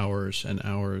listened to hours and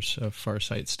hours of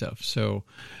Farsight stuff. So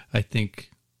I think,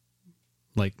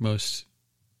 like most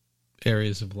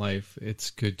areas of life, it's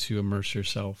good to immerse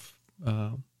yourself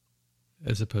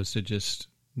as opposed to just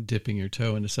dipping your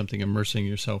toe into something, immersing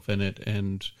yourself in it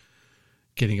and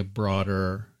getting a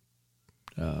broader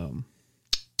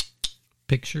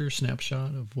snapshot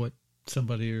of what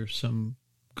somebody or some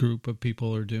group of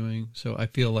people are doing. So I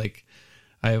feel like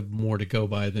I have more to go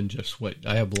by than just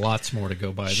I have lots more to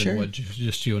go by than what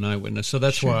just you and I witnessed. So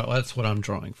that's that's what I'm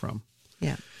drawing from.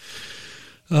 Yeah.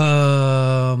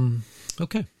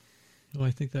 Okay. Well,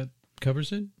 I think that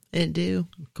covers it. It do.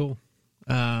 Cool.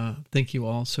 Thank you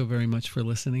all so very much for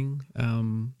listening.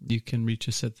 You can reach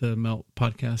us at the Melt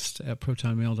Podcast at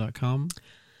protonmail.com.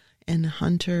 And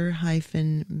hunter-muse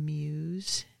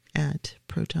at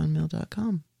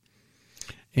protonmail.com.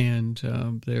 And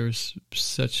there's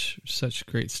such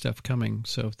great stuff coming.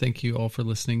 So thank you all for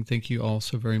listening. Thank you all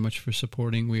so very much for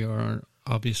supporting. We are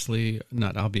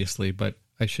not obviously, but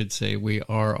I should say we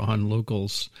are on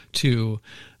locals too,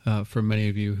 for many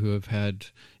of you who have had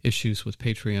issues with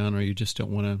Patreon, or you just don't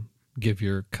want to give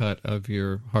your cut of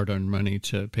your hard-earned money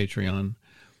to Patreon.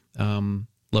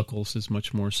 Locals is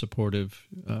much more supportive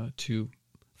to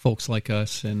folks like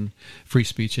us and free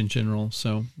speech in general.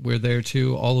 So we're there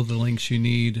too. All of the links you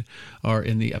need are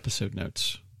in the episode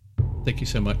notes. Thank you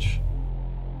so much.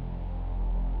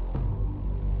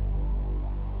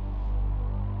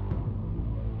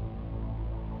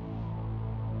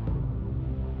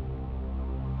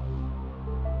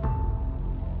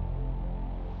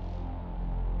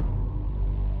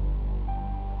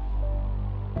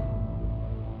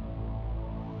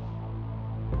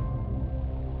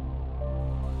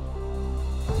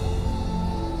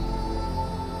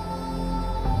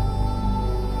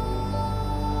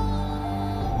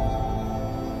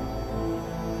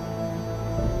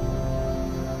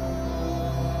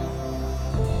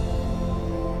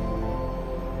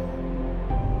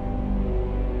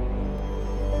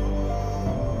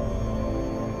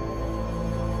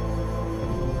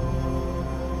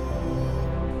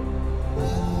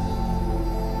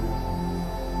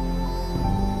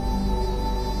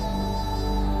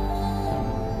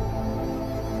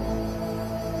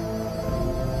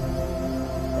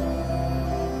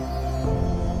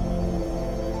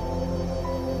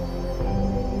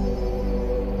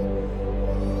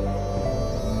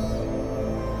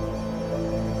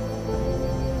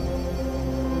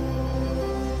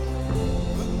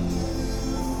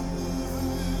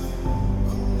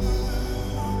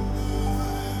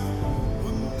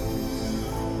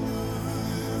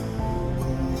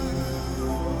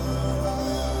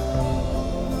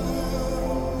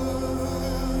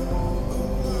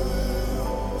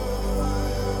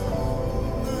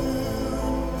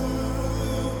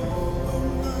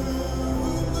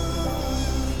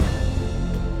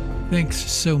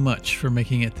 Thanks so much for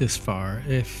making it this far.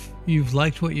 If you've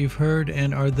liked what you've heard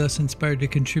and are thus inspired to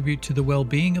contribute to the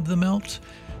well-being of the Melt,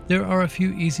 there are a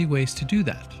few easy ways to do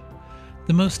that.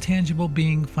 The most tangible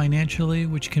being financially,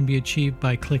 which can be achieved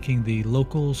by clicking the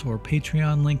Locals or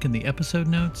Patreon link in the episode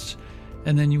notes,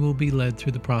 and then you will be led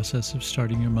through the process of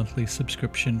starting your monthly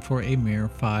subscription for a mere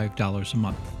 $5 a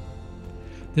month.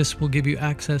 This will give you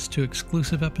access to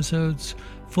exclusive episodes,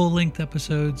 full-length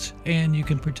episodes, and you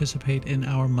can participate in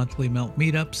our monthly Melt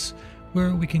meetups,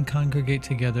 where we can congregate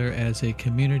together as a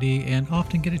community and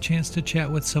often get a chance to chat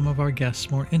with some of our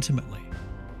guests more intimately.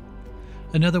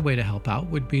 Another way to help out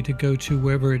would be to go to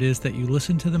wherever it is that you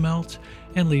listen to the Melt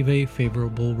and leave a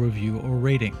favorable review or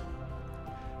rating.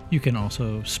 You can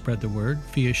also spread the word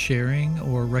via sharing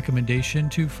or recommendation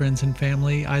to friends and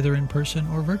family, either in person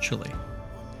or virtually.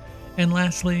 And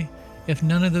lastly, If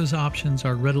none of those options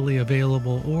are readily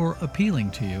available or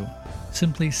appealing to you,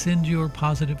 simply send your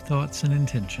positive thoughts and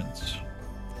intentions.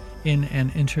 In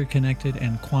an interconnected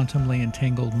and quantumly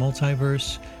entangled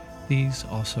multiverse, these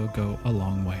also go a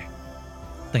long way.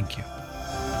 Thank you.